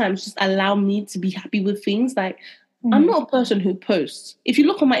sometimes just allow me to be happy with things? Like, I'm not a person who posts. If you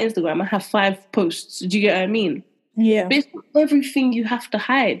look on my Instagram, I have 5 posts. Do you get what I mean? Yeah. But it's not everything you have to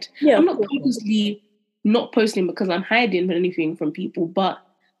hide. Yeah, I'm not purposely not posting because I'm hiding anything from people, but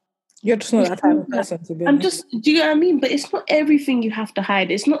you're just not that type of person to be honest. do you know what I mean? But it's not everything you have to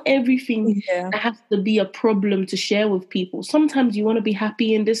hide. It's not everything that has to be a problem to share with people. Sometimes you want to be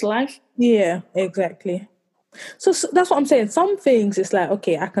happy in this life. Yeah, exactly. So that's what I'm saying. Some things, it's like,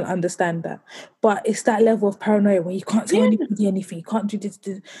 okay, I can understand that. But it's that level of paranoia where you can't tell anybody anything. You can't do this.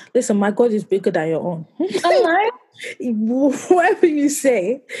 Listen, my God is bigger than your own. Whatever you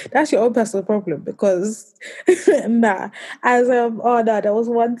say, that's your own personal problem. Because, there was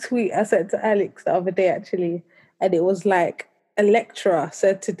one tweet I sent to Alex the other day, actually. And it was like, a lecturer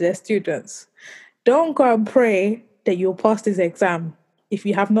said to their students, don't go and pray that you'll pass this exam if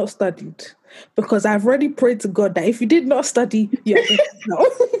you have not studied, because I've already prayed to God that if you did not study, you're going to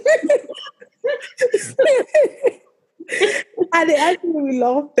know. And it actually made me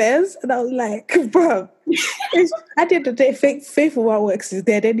laugh first, and I was like, bro, at the end of the day, faith of what works is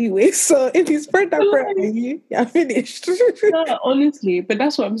dead anyway. So if you spread that prayer on you, you're finished. No, honestly, but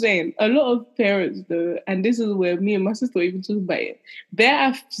that's what I'm saying. A lot of parents, though, and this is where me and my sister even talk about it, their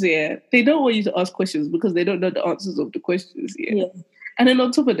apps, they don't want you to ask questions because they don't know the answers of the questions. Yeah. And then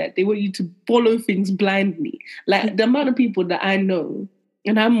on top of that, they want you to follow things blindly. Like the amount of people that I know,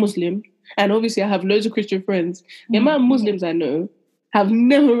 and I'm Muslim, and obviously I have loads of Christian friends, the amount of Muslims I know have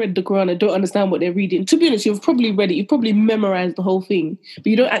never read the Quran and don't understand what they're reading. To be honest, you've probably read it, you've probably memorized the whole thing, but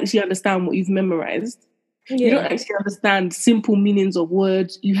you don't actually understand what you've memorized. Yeah. You don't actually understand simple meanings of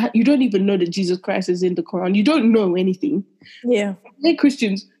words. You don't even know that Jesus Christ is in the Quran. You don't know anything. Yeah. Many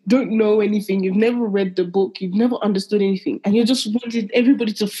Christians don't know anything. You've never read the book. You've never understood anything. And you just wanted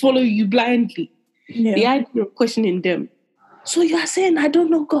everybody to follow you blindly. Yeah. The idea of questioning them. So you are saying, I don't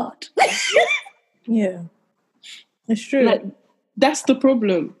know God. Yeah. It's true. Like, that's the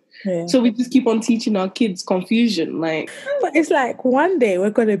problem. Yeah. So we just keep on teaching our kids confusion. Like, but it's like one day we're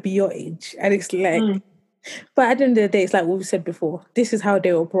going to be your age. And it's like... But at the end of the day, it's like what we said before. This is how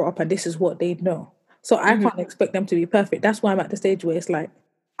they were brought up and this is what they know. So I can't expect them to be perfect. That's why I'm at the stage where it's like,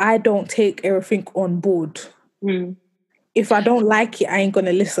 I don't take everything on board. If I don't like it, I ain't going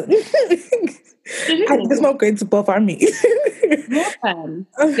to listen. And it's not going to bother me.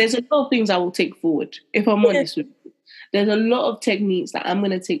 There's a lot of things I will take forward, if I'm honest with you. There's a lot of techniques that I'm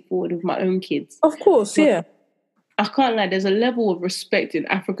going to take forward with my own kids. Of course, but I can't lie. There's a level of respect in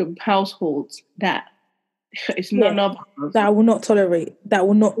African households that It's none of that I will not tolerate. That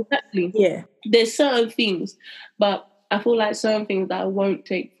will not. Exactly. Yeah. There's certain things, but I feel like certain things that I won't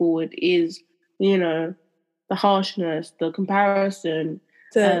take forward is, the harshness, the comparison.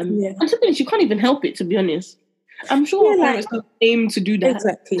 And sometimes you can't even help it, to be honest. I'm sure our parents don't aim to do that.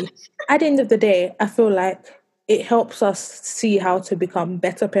 Exactly. At the end of the day, I feel like it helps us see how to become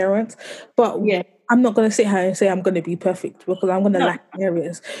better parents. But I'm not going to sit here and say I'm going to be perfect, because I'm going to lack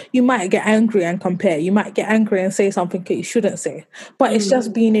areas. You might get angry and compare. You might get angry and say something that you shouldn't say. But it's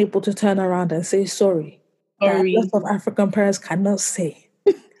just being able to turn around and say sorry. That a lot of African parents cannot say.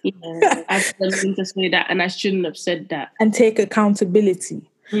 I didn't mean to say that, and I shouldn't have said that. And take accountability.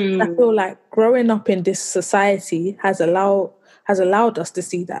 I feel like growing up in this society has allowed us to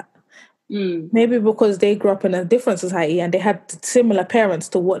see that. Maybe because they grew up in a different society and they had similar parents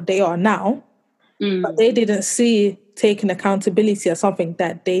to what they are now, but they didn't see taking accountability as something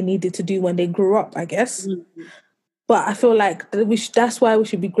that they needed to do when they grew up, I guess. But I feel like that's why we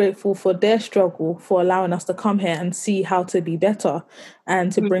should be grateful for their struggle, for allowing us to come here and see how to be better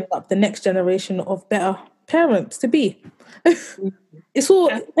and to bring up the next generation of better parents to be.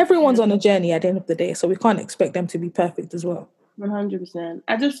 Everyone's on a journey at the end of the day, so we can't expect them to be perfect as well. 100%.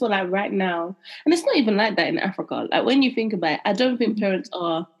 I just feel like right now, and it's not even like that in Africa. Like when you think about it, I don't think parents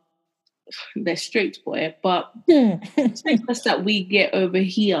they're strict for it, but the strictness that we get over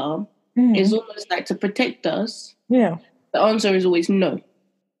here is almost like to protect us. Yeah. The answer is always no.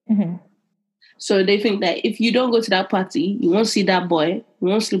 So they think that if you don't go to that party, you won't see that boy, you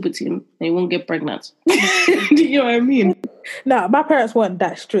won't sleep with him, and you won't get pregnant. Do you know what I mean? No, my parents weren't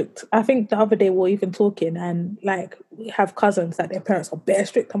that strict. I think the other day we were even talking, and like we have cousins that their parents are very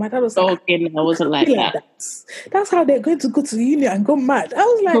strict. And my dad was like, "Okay, I wasn't like that. That's how they're going to go to uni and go mad." I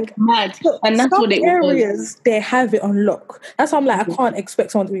was like, mad, and that's what it areas was. They have it on lock. That's why I'm like, I can't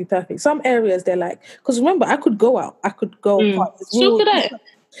expect someone to be perfect. Some areas they're like, because remember, I could go out, I could go parties. So could I.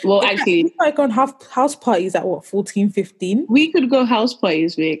 Well, actually, we might go on house parties at 14, 15. We could go house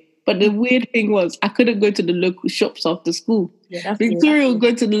parties, Vic. But the weird thing was, I couldn't go to the local shops after school. Victoria would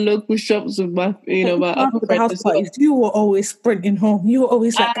go to the local shops with my, my other friends. Parties, you were always sprinting home. You were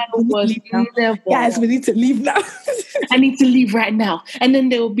always like, guys, we need to leave now. I need to leave right now. And then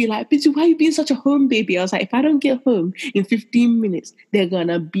they would be like, Bitch, why are you being such a home baby? I was like, if I don't get home in 15 minutes, they're going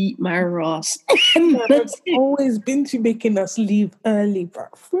to beat my ass. It's always been to making us leave early, bro.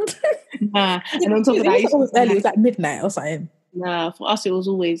 And on top of that, it was early. It was like midnight or something. Nah, for us it was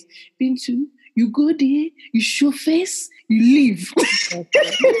always Bintu, you go there, you show face, you leave.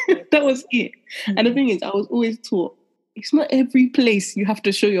 That was it. And the thing is, I was always taught it's not every place you have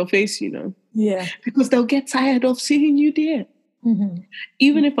to show your face, Yeah. Because they'll get tired of seeing you there.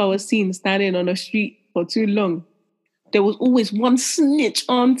 Even if I was seen standing on a street for too long, there was always one snitch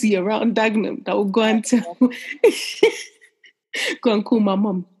auntie around Dagenham that would go and tell go and call my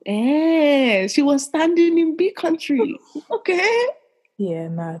mom. She was standing in B country. Okay. Yeah,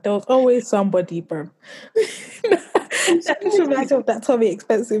 nah. There was always somebody, bro. That just reminds me of that Tommy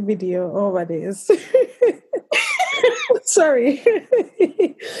Expensive video. Oh my days. Sorry.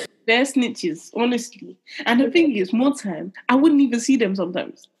 They're snitches, honestly. And the thing is, more time, I wouldn't even see them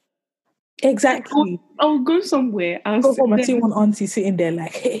sometimes. Exactly. I would go somewhere. I go home and see one auntie sitting there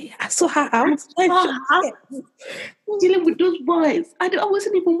like, hey, I saw her out. Dealing with those boys. I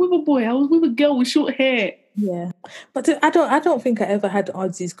wasn't even with a boy. I was with a girl with short hair. Yeah. But I don't think I ever had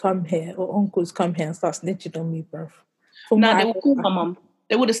aunties come here or uncles come here and start snitching on me, bro. No, they would call my mum.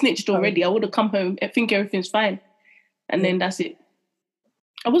 They would have snitched already. I would have come home and think everything's fine. And then that's it.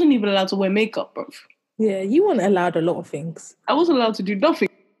 I wasn't even allowed to wear makeup, bro. Yeah, you weren't allowed a lot of things. I wasn't allowed to do nothing.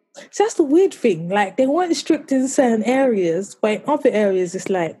 So that's the weird thing. Like, they weren't strict in certain areas, but in other areas, it's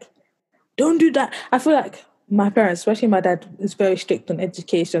like, don't do that. I feel like my parents, especially my dad, is very strict on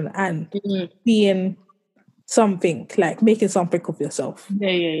education and being something, like making something of yourself.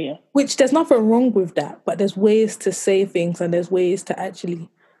 Yeah. Which there's nothing wrong with that, but there's ways to say things and there's ways to actually...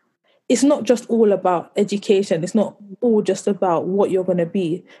 It's not just all about education. It's not all just about what you're going to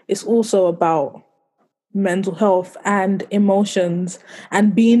be. It's also about mental health and emotions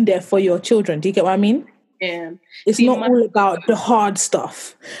and being there for your children. Do you get what I mean? Yeah. It's not all about the hard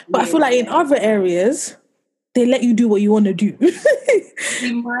stuff. But I feel like in other areas, they let you do what you want to do.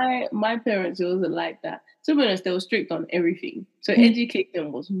 My parents, it wasn't like that. To be honest, they were strict on everything. So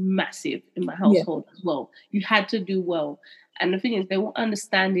education was massive in my household as well. You had to do well. And the thing is, they were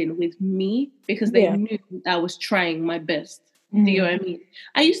understanding with me because they knew that I was trying my best. Do you know what I mean?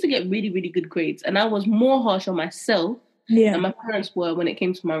 I used to get really, really good grades, and I was more harsh on myself than my parents were when it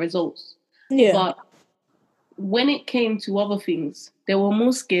came to my results. Yeah. But when it came to other things, they were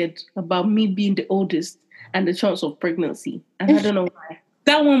more scared about me being the oldest and the chance of pregnancy. And I don't know why.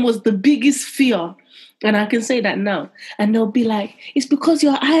 That one was the biggest fear. And I can say that now. And they'll be like, it's because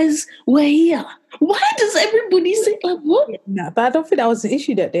your eyes were here. Why does everybody say like what? No, but I don't think that was an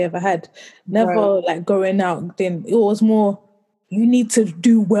issue that they ever had. Never like going out. Then it was more, you need to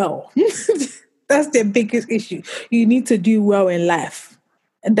do well. That's their biggest issue. You need to do well in life.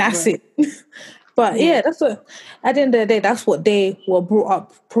 And that's it. But that's what, at the end of the day, that's what they were brought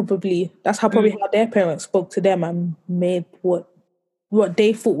up probably. That's how probably how their parents spoke to them and made what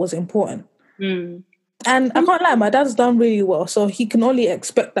they thought was important. And I can't lie, my dad's done really well. So he can only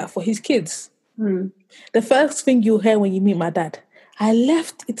expect that for his kids. The first thing you'll hear when you meet my dad, I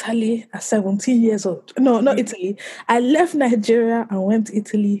left Italy at 17 years old. No, not Italy. I left Nigeria and went to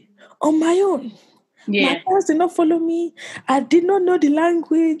Italy on my own. Yeah. My parents did not follow me. I did not know the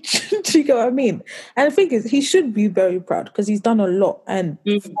language. Do you get what I mean? And the thing is, he should be very proud because he's done a lot and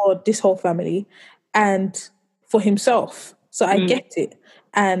for this whole family and for himself. So I get it.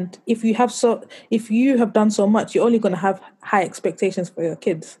 And if you have done so much, you're only going to have high expectations for your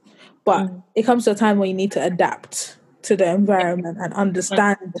kids. But it comes to a time where you need to adapt to the environment and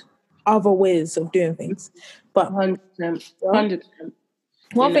understand other ways of doing things. But 100%.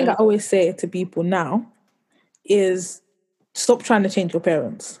 One thing I always say to people now is stop trying to change your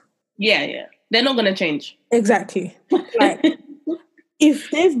parents. Yeah. They're not going to change. Exactly. Like,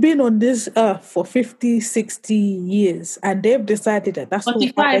 if they've been on this earth for 50, 60 years and they've decided that that's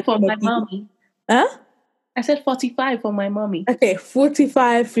 45 for my mommy. Huh? I said 45 for my mommy. Okay,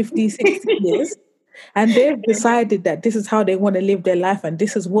 45, 50, 60 years. And they've decided that this is how they want to live their life and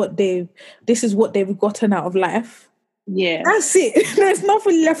this is what they've gotten out of life. Yeah. That's it. There's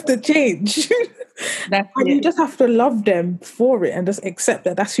nothing left to change. You just have to love them for it and just accept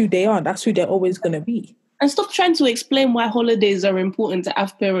that that's who they are. That's who they're always going to be. And stop trying to explain why holidays are important to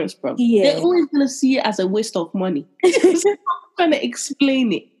have parents, bro. Yeah. They're always going to see it as a waste of money. Stop trying to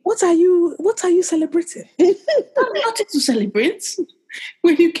explain it. What are you celebrating? Nothing to celebrate.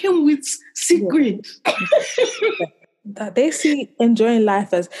 When you came with secret. That they see enjoying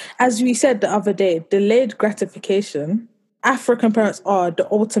life as we said the other day, delayed gratification. African parents are the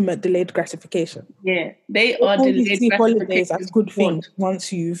ultimate delayed gratification. Yeah, they are delayed gratification. Holidays as good things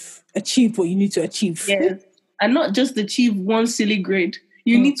once you've achieved what you need to achieve. Yeah, and not just achieve one silly grade.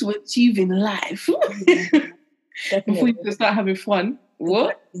 You need to achieve in life before you can start having fun.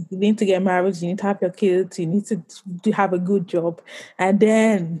 What? You need to get married, you need to have your kids, you need to have a good job, and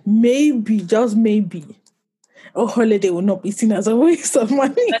then maybe, just maybe, a holiday will not be seen as a waste of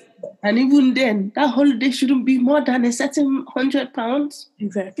money. And even then, that holiday shouldn't be more than a certain £100.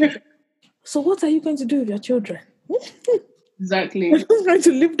 Exactly. So what are you going to do with your children? Exactly. You're just going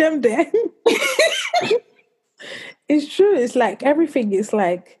to leave them there. It's true. It's like everything is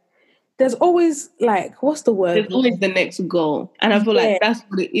like, there's always like, what's the word? There's always the next goal. And I feel like that's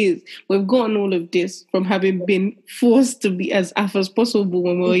what it is. We've gotten all of this from having been forced to be as aff as possible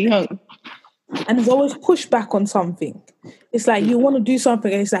when we were young. And there's always pushback on something. It's like you want to do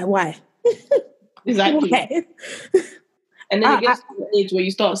something and it's like, why? Exactly. Why? And then it gets to the age where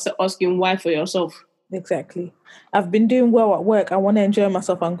you start asking why for yourself. Exactly. I've been doing well at work. I want to enjoy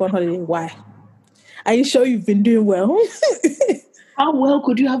myself and go on holiday. Why? Are you sure you've been doing well? How well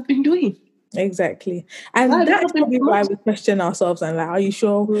could you have been doing? Exactly. And that's probably why we question ourselves and like, are you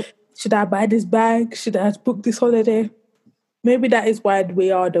sure? Should I buy this bag? Should I book this holiday? Maybe that is why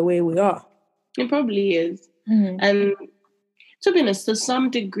we are the way we are. It probably is. Mm-hmm. And to be honest, to some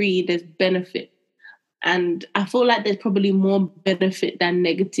degree, there's benefit. And I feel like there's probably more benefit than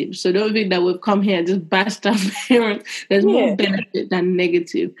negative. So don't think that we've come here and just bashed our parents. There's more benefit than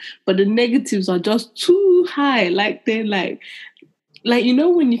negative. But the negatives are just too high. Like they're like, you know,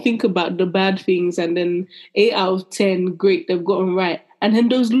 when you think about the bad things and then 8 out of 10, great, they've gotten right. And then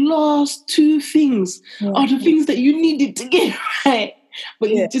those last 2 things are the things that you needed to get right.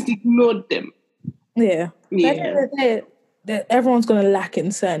 But you just ignored them. Yeah. That everyone's going to lack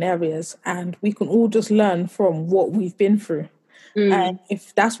in certain areas and we can all just learn from what we've been through. And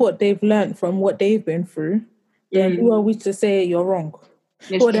if that's what they've learned from what they've been through, then who are we to say you're wrong?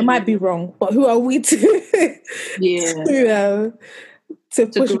 Well, they might be wrong, but who are we to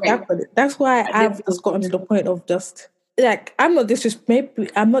push back on it? That's why I've just gotten to the point of just like I'm not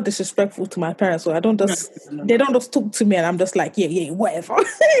disrespectful to my parents, so I don't just they don't just talk to me and I'm just like yeah whatever.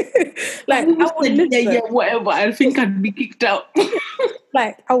 Like I would listen. Whatever. I think I'd be kicked out.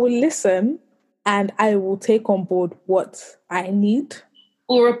 Like I will listen and I will take on board what I need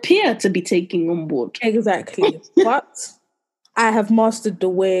or appear to be taking on board. Exactly. But I have mastered the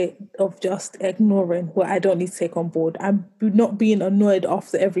way of just ignoring what I don't need to take on board. I'm not being annoyed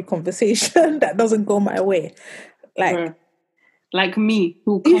after every conversation that doesn't go my way. Like me,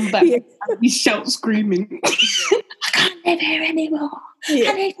 who'll come back and we shout screaming. I can't live here anymore.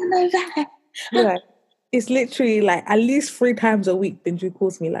 I need to move out. Yeah. It's literally like at least 3 times a week Benji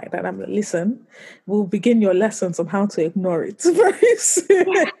calls me like that. I'm like, listen, we'll begin your lessons on how to ignore it very soon.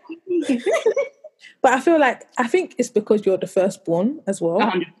 But I think it's because you're the firstborn as well.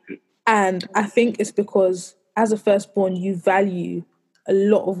 100%. And I think it's because as a firstborn, you value a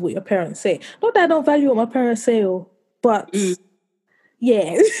lot of what your parents say. Not that I don't value what my parents say, but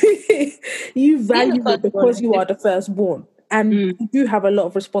yeah, you value it because you are the firstborn. And you do have a lot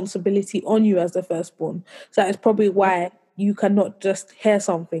of responsibility on you as the firstborn. So it's probably why you cannot just hear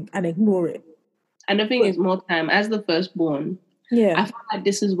something and ignore it. And the thing is, more time, as the firstborn, I feel like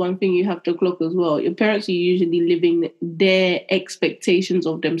this is one thing you have to clock as well. Your parents are usually living their expectations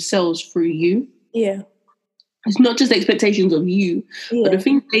of themselves through you. Yeah. It's not just expectations of you, but the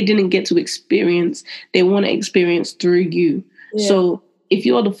things they didn't get to experience, they want to experience through you. Yeah. So if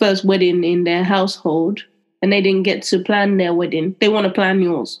you're the first wedding in their household and they didn't get to plan their wedding, they want to plan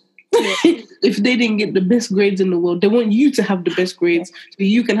yours. Yeah. If they didn't get the best grades in the world, they want you to have the best grades so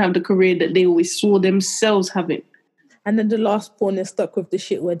you can have the career that they always saw themselves having. And then the last born is stuck with the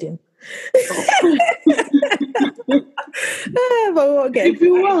shit wedding. But if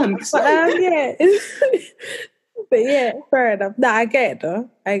you want. Yeah. But yeah, fair enough. No, I get it though.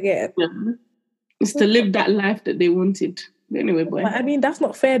 I get it. Yeah. It's to live that life that they wanted. Anyway, boy. But I mean, that's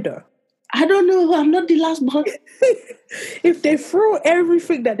not fair though. I don't know. I'm not the last born. If they throw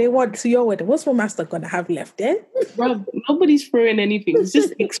everything that they want to your wedding, what's my master gonna have left then? Bro, nobody's throwing anything. It's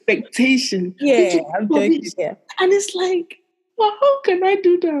just expectation. Yeah, I'm joking. Yeah. And it's like, well, how can I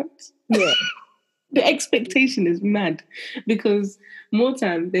do that? Yeah. The expectation is mad because more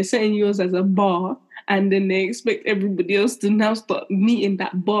time they're setting yours as a bar and then they expect everybody else to now start meeting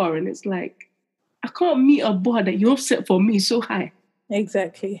that bar. And it's like, I can't meet a bar that you've set for me so high.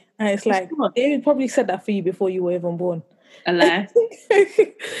 Exactly. And it's like, they probably said that for you before you were even born. A lie.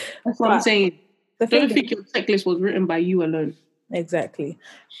 That's what I'm saying. Don't think your checklist was written by you alone. Exactly.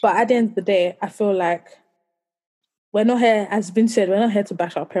 But at the end of the day, I feel like we're not here, as been said, we're not here to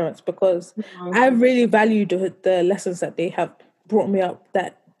bash our parents because I really value the lessons that they have brought me up,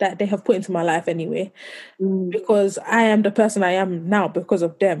 that they have put into my life anyway. Because I am the person I am now because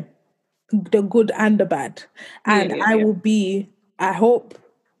of them. The good and the bad. And I will be, I hope,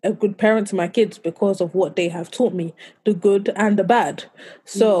 a good parent to my kids because of what they have taught me, the good and the bad.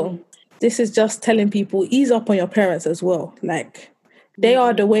 So this is just telling people, ease up on your parents as well. Like, they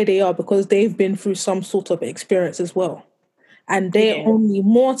are the way they are because they've been through some sort of experience as well. And they only,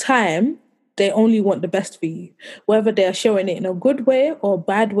 more time, they only want the best for you. Whether they're showing it in a good way or a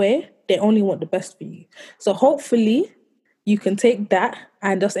bad way, they only want the best for you. So hopefully you can take that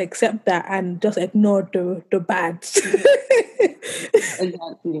and just accept that and just ignore the bad.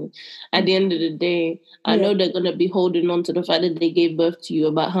 Exactly. At the end of the day, I know they're going to be holding on to the fact that they gave birth to you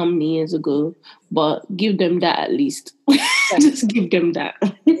about how many years ago, but give them that at least. Just give them that.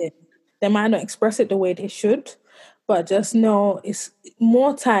 They might not express it the way they should, but just know it's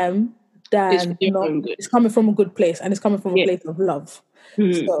more time than, it's coming from a good place and it's coming from a place of love.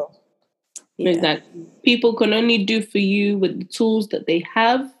 So, exactly. People can only do for you with the tools that they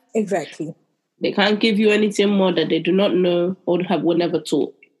have. Exactly. They can't give you anything more that they do not know or were never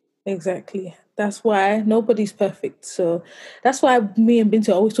taught. Exactly. That's why nobody's perfect. So that's why me and Bintu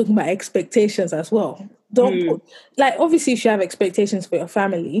are always talking about expectations as well. Don't put, like, obviously you should have expectations for your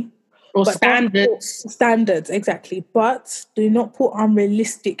family. Or standards. Standards, exactly. But do not put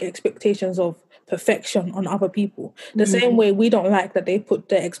unrealistic expectations of perfection on other people. The same way we don't like that they put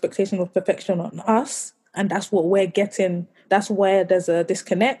their expectation of perfection on us, and that's what we're getting. That's where there's a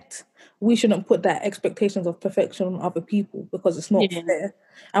disconnect. We shouldn't put that expectations of perfection on other people because it's not fair.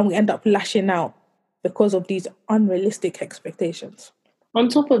 And we end up lashing out because of these unrealistic expectations. On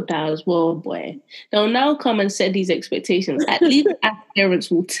top of that as well, boy, they'll now come and set these expectations. At least as parents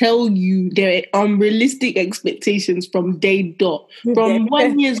will tell you their unrealistic expectations from day dot. From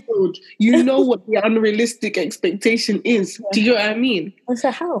 1 year old, you know what the unrealistic expectation is. Do you know what I mean? I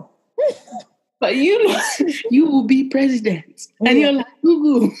said, how? But you will be president. And you're like,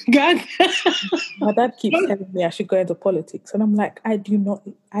 Google, God. My dad keeps telling me I should go into politics. And I'm like, I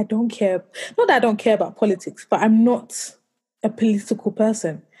don't care. Not that I don't care about politics, but I'm not a political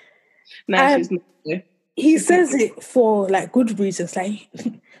person. He says it for like good reasons, like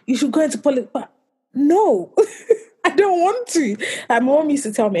you should go into politics, but no. I don't want to. Like, my mom used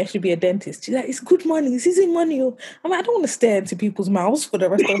to tell me I should be a dentist. She's like, it's good money, it's easy money. Oh. I'm like, I don't want to stare into people's mouths for the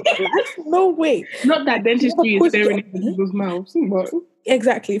rest of my life. No way. Not that dentistry is staring into people's mouths. But...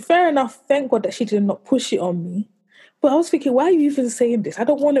 Exactly. Fair enough. Thank God that she did not push it on me. But I was thinking, why are you even saying this? I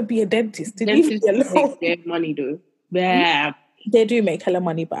don't want to be a dentist. Dentists make their money though. Yeah. They do make hella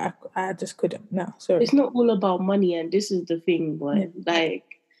money, but I just couldn't. No, sorry. It's not all about money, and this is the thing, boy.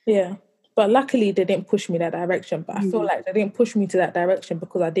 Yeah. But luckily, they didn't push me that direction. But I feel like they didn't push me to that direction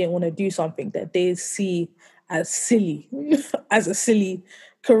because I didn't want to do something that they see as silly, as a silly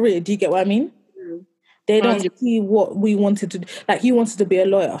career. Do you get what I mean? They don't see what we wanted to do. Like, you wanted to be a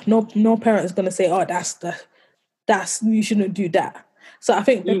lawyer. No parent is going to say, oh, that's you shouldn't do that. So I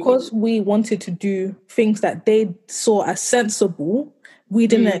think because we wanted to do things that they saw as sensible, we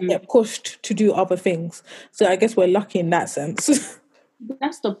didn't get pushed to do other things. So I guess we're lucky in that sense.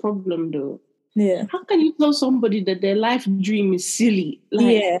 That's the problem, though. Yeah. How can you tell somebody that their life dream is silly?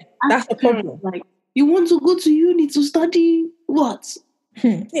 Like, that's the problem. Like, you want to go to uni to study what?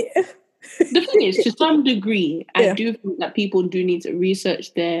 Yeah. The thing is, to some degree, I do think that people do need to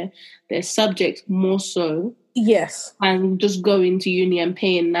research their subjects more so. Yes. And just go into uni and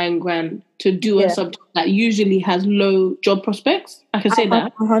paying $9,000 to do a subject that usually has low job prospects. I can say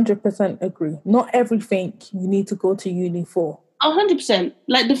that. 100% agree. Not everything you need to go to uni for. 100%.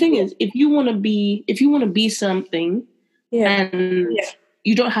 Like, the thing is, if you want to be something, and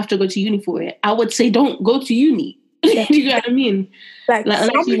you don't have to go to uni for it, I would say don't go to uni. Do you get what I mean? Like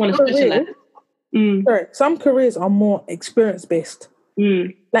unless you want to specialize. Sorry, some careers are more experience based.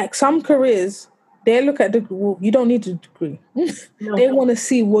 Like, some careers, they look at you don't need a degree. No. They want to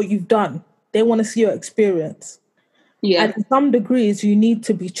see what you've done. They want to see your experience. Yeah. And in some degrees, you need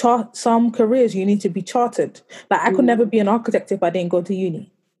to be some careers, you need to be chartered. Like, I could never be an architect if I didn't go to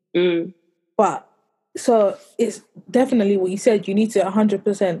uni. But, so it's definitely what you said. You need to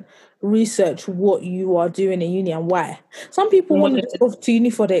 100% research what you are doing in uni and why. Some people want to go to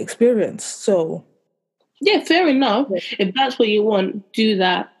uni for the experience. So, yeah, fair enough. If that's what you want, do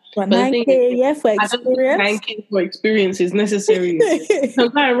that. But 9K, for experience. 9K for experience is necessary. You can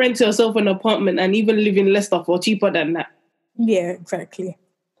go and rent yourself an apartment and even live in Leicester for cheaper than that. Yeah, exactly.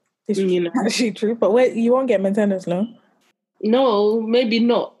 It's actually true. But you won't get maintenance loan. No, maybe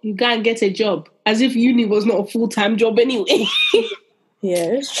not. You can't get a job. As if uni was not a full-time job anyway.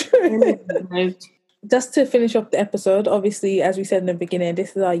 Yeah, it's true. Just to finish off the episode, obviously, as we said in the beginning,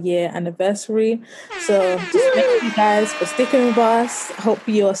 this is our year anniversary. So just thank you guys for sticking with us. I hope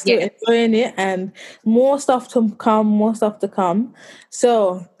you're still enjoying it, and more stuff to come.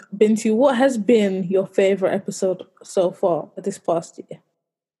 So, Binti, what has been your favourite episode so far this past year?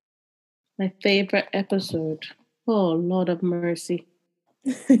 My favourite episode? Oh, Lord of mercy.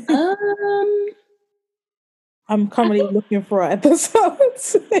 I'm currently looking for our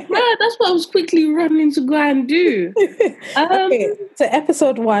episodes. Yeah, that's what I was quickly running to go and do. Okay, so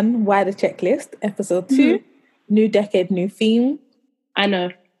episode 1, Why the Checklist? Episode 2, New Decade, New Theme. I know.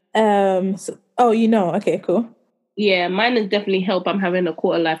 Okay, cool. Yeah, mine has definitely helped. I'm having a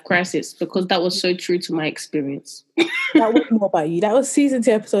quarter-life crisis because that was so true to my experience. That was more about you. That was season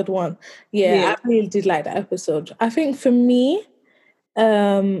 2, episode 1. Yeah, I really did like that episode. I think for me,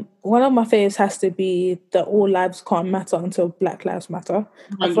 one of my faves has to be the All Lives Can't Matter Until Black Lives Matter.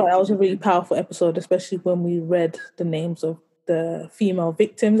 I thought that was a really powerful episode, especially when we read the names of the female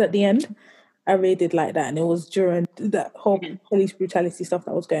victims at the end. I really did like that, and it was during that whole police brutality stuff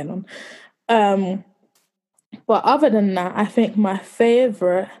that was going on. But other than that, I think my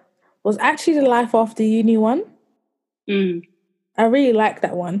favourite was actually the Life After Uni one. I really like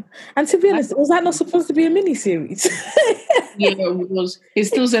that one. And to be honest, was that not supposed to be a mini-series? Yeah, it was. It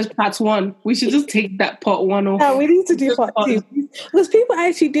still says part 1. We should just take that part 1 off. No, we need to do part 2. Because people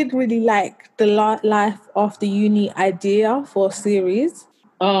actually did really like the Life After Uni idea for a series.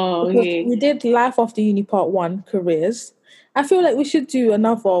 Oh, yeah. We did Life After Uni part 1, careers. I feel like we should do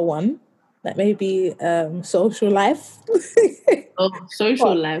another one. Like maybe social life.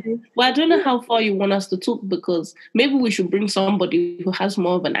 Social life. Well, I don't know how far you want us to talk, because maybe we should bring somebody who has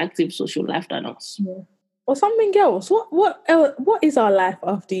more of an active social life than us. Yeah. Or something else. What is our life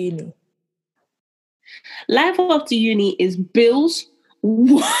after uni? Life after uni is bills.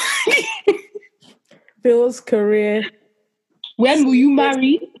 Bills, career. When will you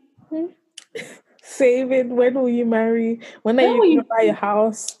marry? Saving. When will you marry? When are you going to buy a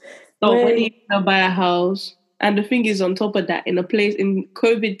house? When are you going to buy a house? And the thing is, on top of that, in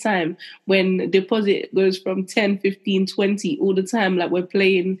COVID time, when deposit goes from 10, 15, 20 all the time, like we're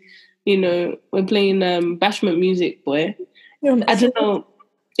playing bashment music, boy. I don't know.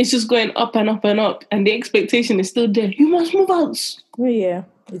 it's just going up and up and up, and the expectation is still there. You must move out. Oh, yeah.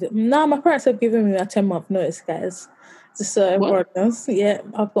 Now my parents have given me a 10-month notice, guys. Just so everyone knows. Yeah,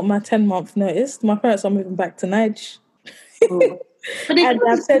 I've got my 10-month notice. My parents are moving back to Nigeria. Oh. And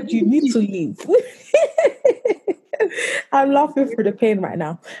I've said you need to leave. I'm laughing through the pain right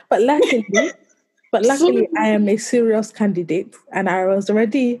now. But luckily, I am a serious candidate, and I was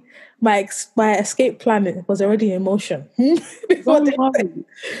already my escape plan was already in motion. Before the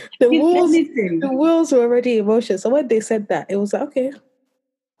wheels were already in motion. So when they said that, it was like, okay.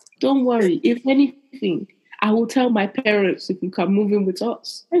 Don't worry. If anything, I will tell my parents if you can move in with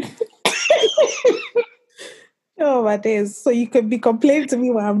us. Oh my days! So you could be complaining to me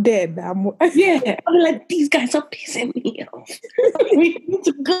when I'm dead. Yeah, I'm like, these guys are pissing me off. We need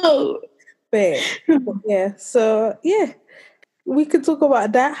to go. Yeah. So yeah, we could talk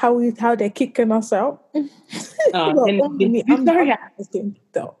about that. How they're kicking us out.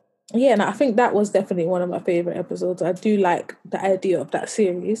 Yeah, and I think that was definitely one of my favorite episodes. I do like the idea of that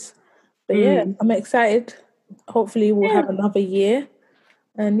series. But yeah, I'm excited. Hopefully, we'll have another year.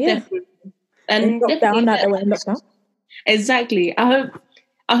 And yeah. Definitely. And lockdown. Exactly. I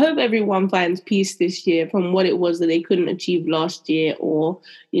hope everyone finds peace this year from what it was that they couldn't achieve last year, or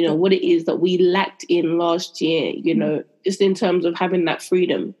what it is that we lacked in last year. Just in terms of having that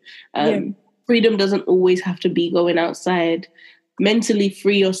freedom. Freedom doesn't always have to be going outside. Mentally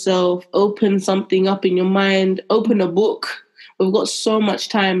free yourself. Open something up in your mind. Open a book. We've got so much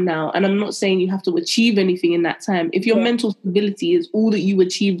time now, and I'm not saying you have to achieve anything in that time. If your mental stability is all that you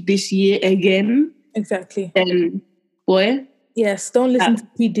achieve this year again, exactly, then boy, yes, don't listen to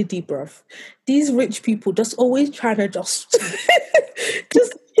P. Diddy, bruv. These rich people just always trying to just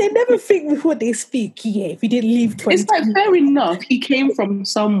they never think before they speak. Yeah, if he didn't leave 20. It's like, fair enough. He came from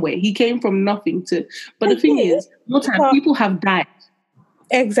somewhere. He came from nothing to. But the thing is, more time people have died.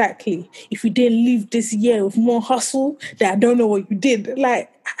 Exactly. If you didn't leave this year with more hustle, then I don't know what you did. Like,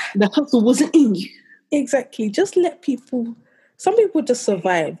 the hustle wasn't in you. Exactly. Just let people. Some people just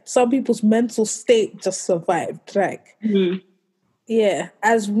survived. Some people's mental state just survived. Like, yeah.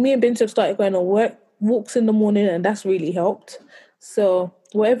 As me and Binta started going on walks in the morning, and that's really helped. So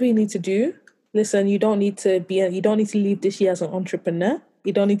whatever you need to do, listen. You don't need to leave this year as an entrepreneur.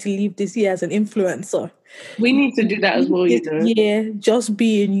 You don't need to leave this year as an influencer. We need to do that as well, Yeah, just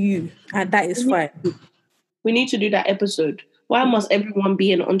being you, and that is fine. We need to do that episode. Why must everyone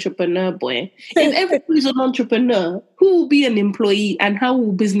be an entrepreneur, boy? If everybody's an entrepreneur, who will be an employee, and how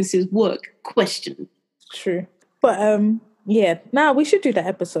will businesses work? Question. True. But yeah, we should do that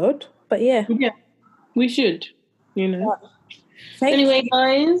episode. But yeah, we should. Anyway,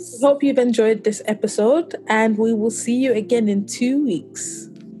 guys, hope you've enjoyed this episode, and we will see you again in 2 weeks.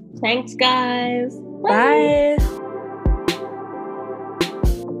 Thanks, guys. Bye.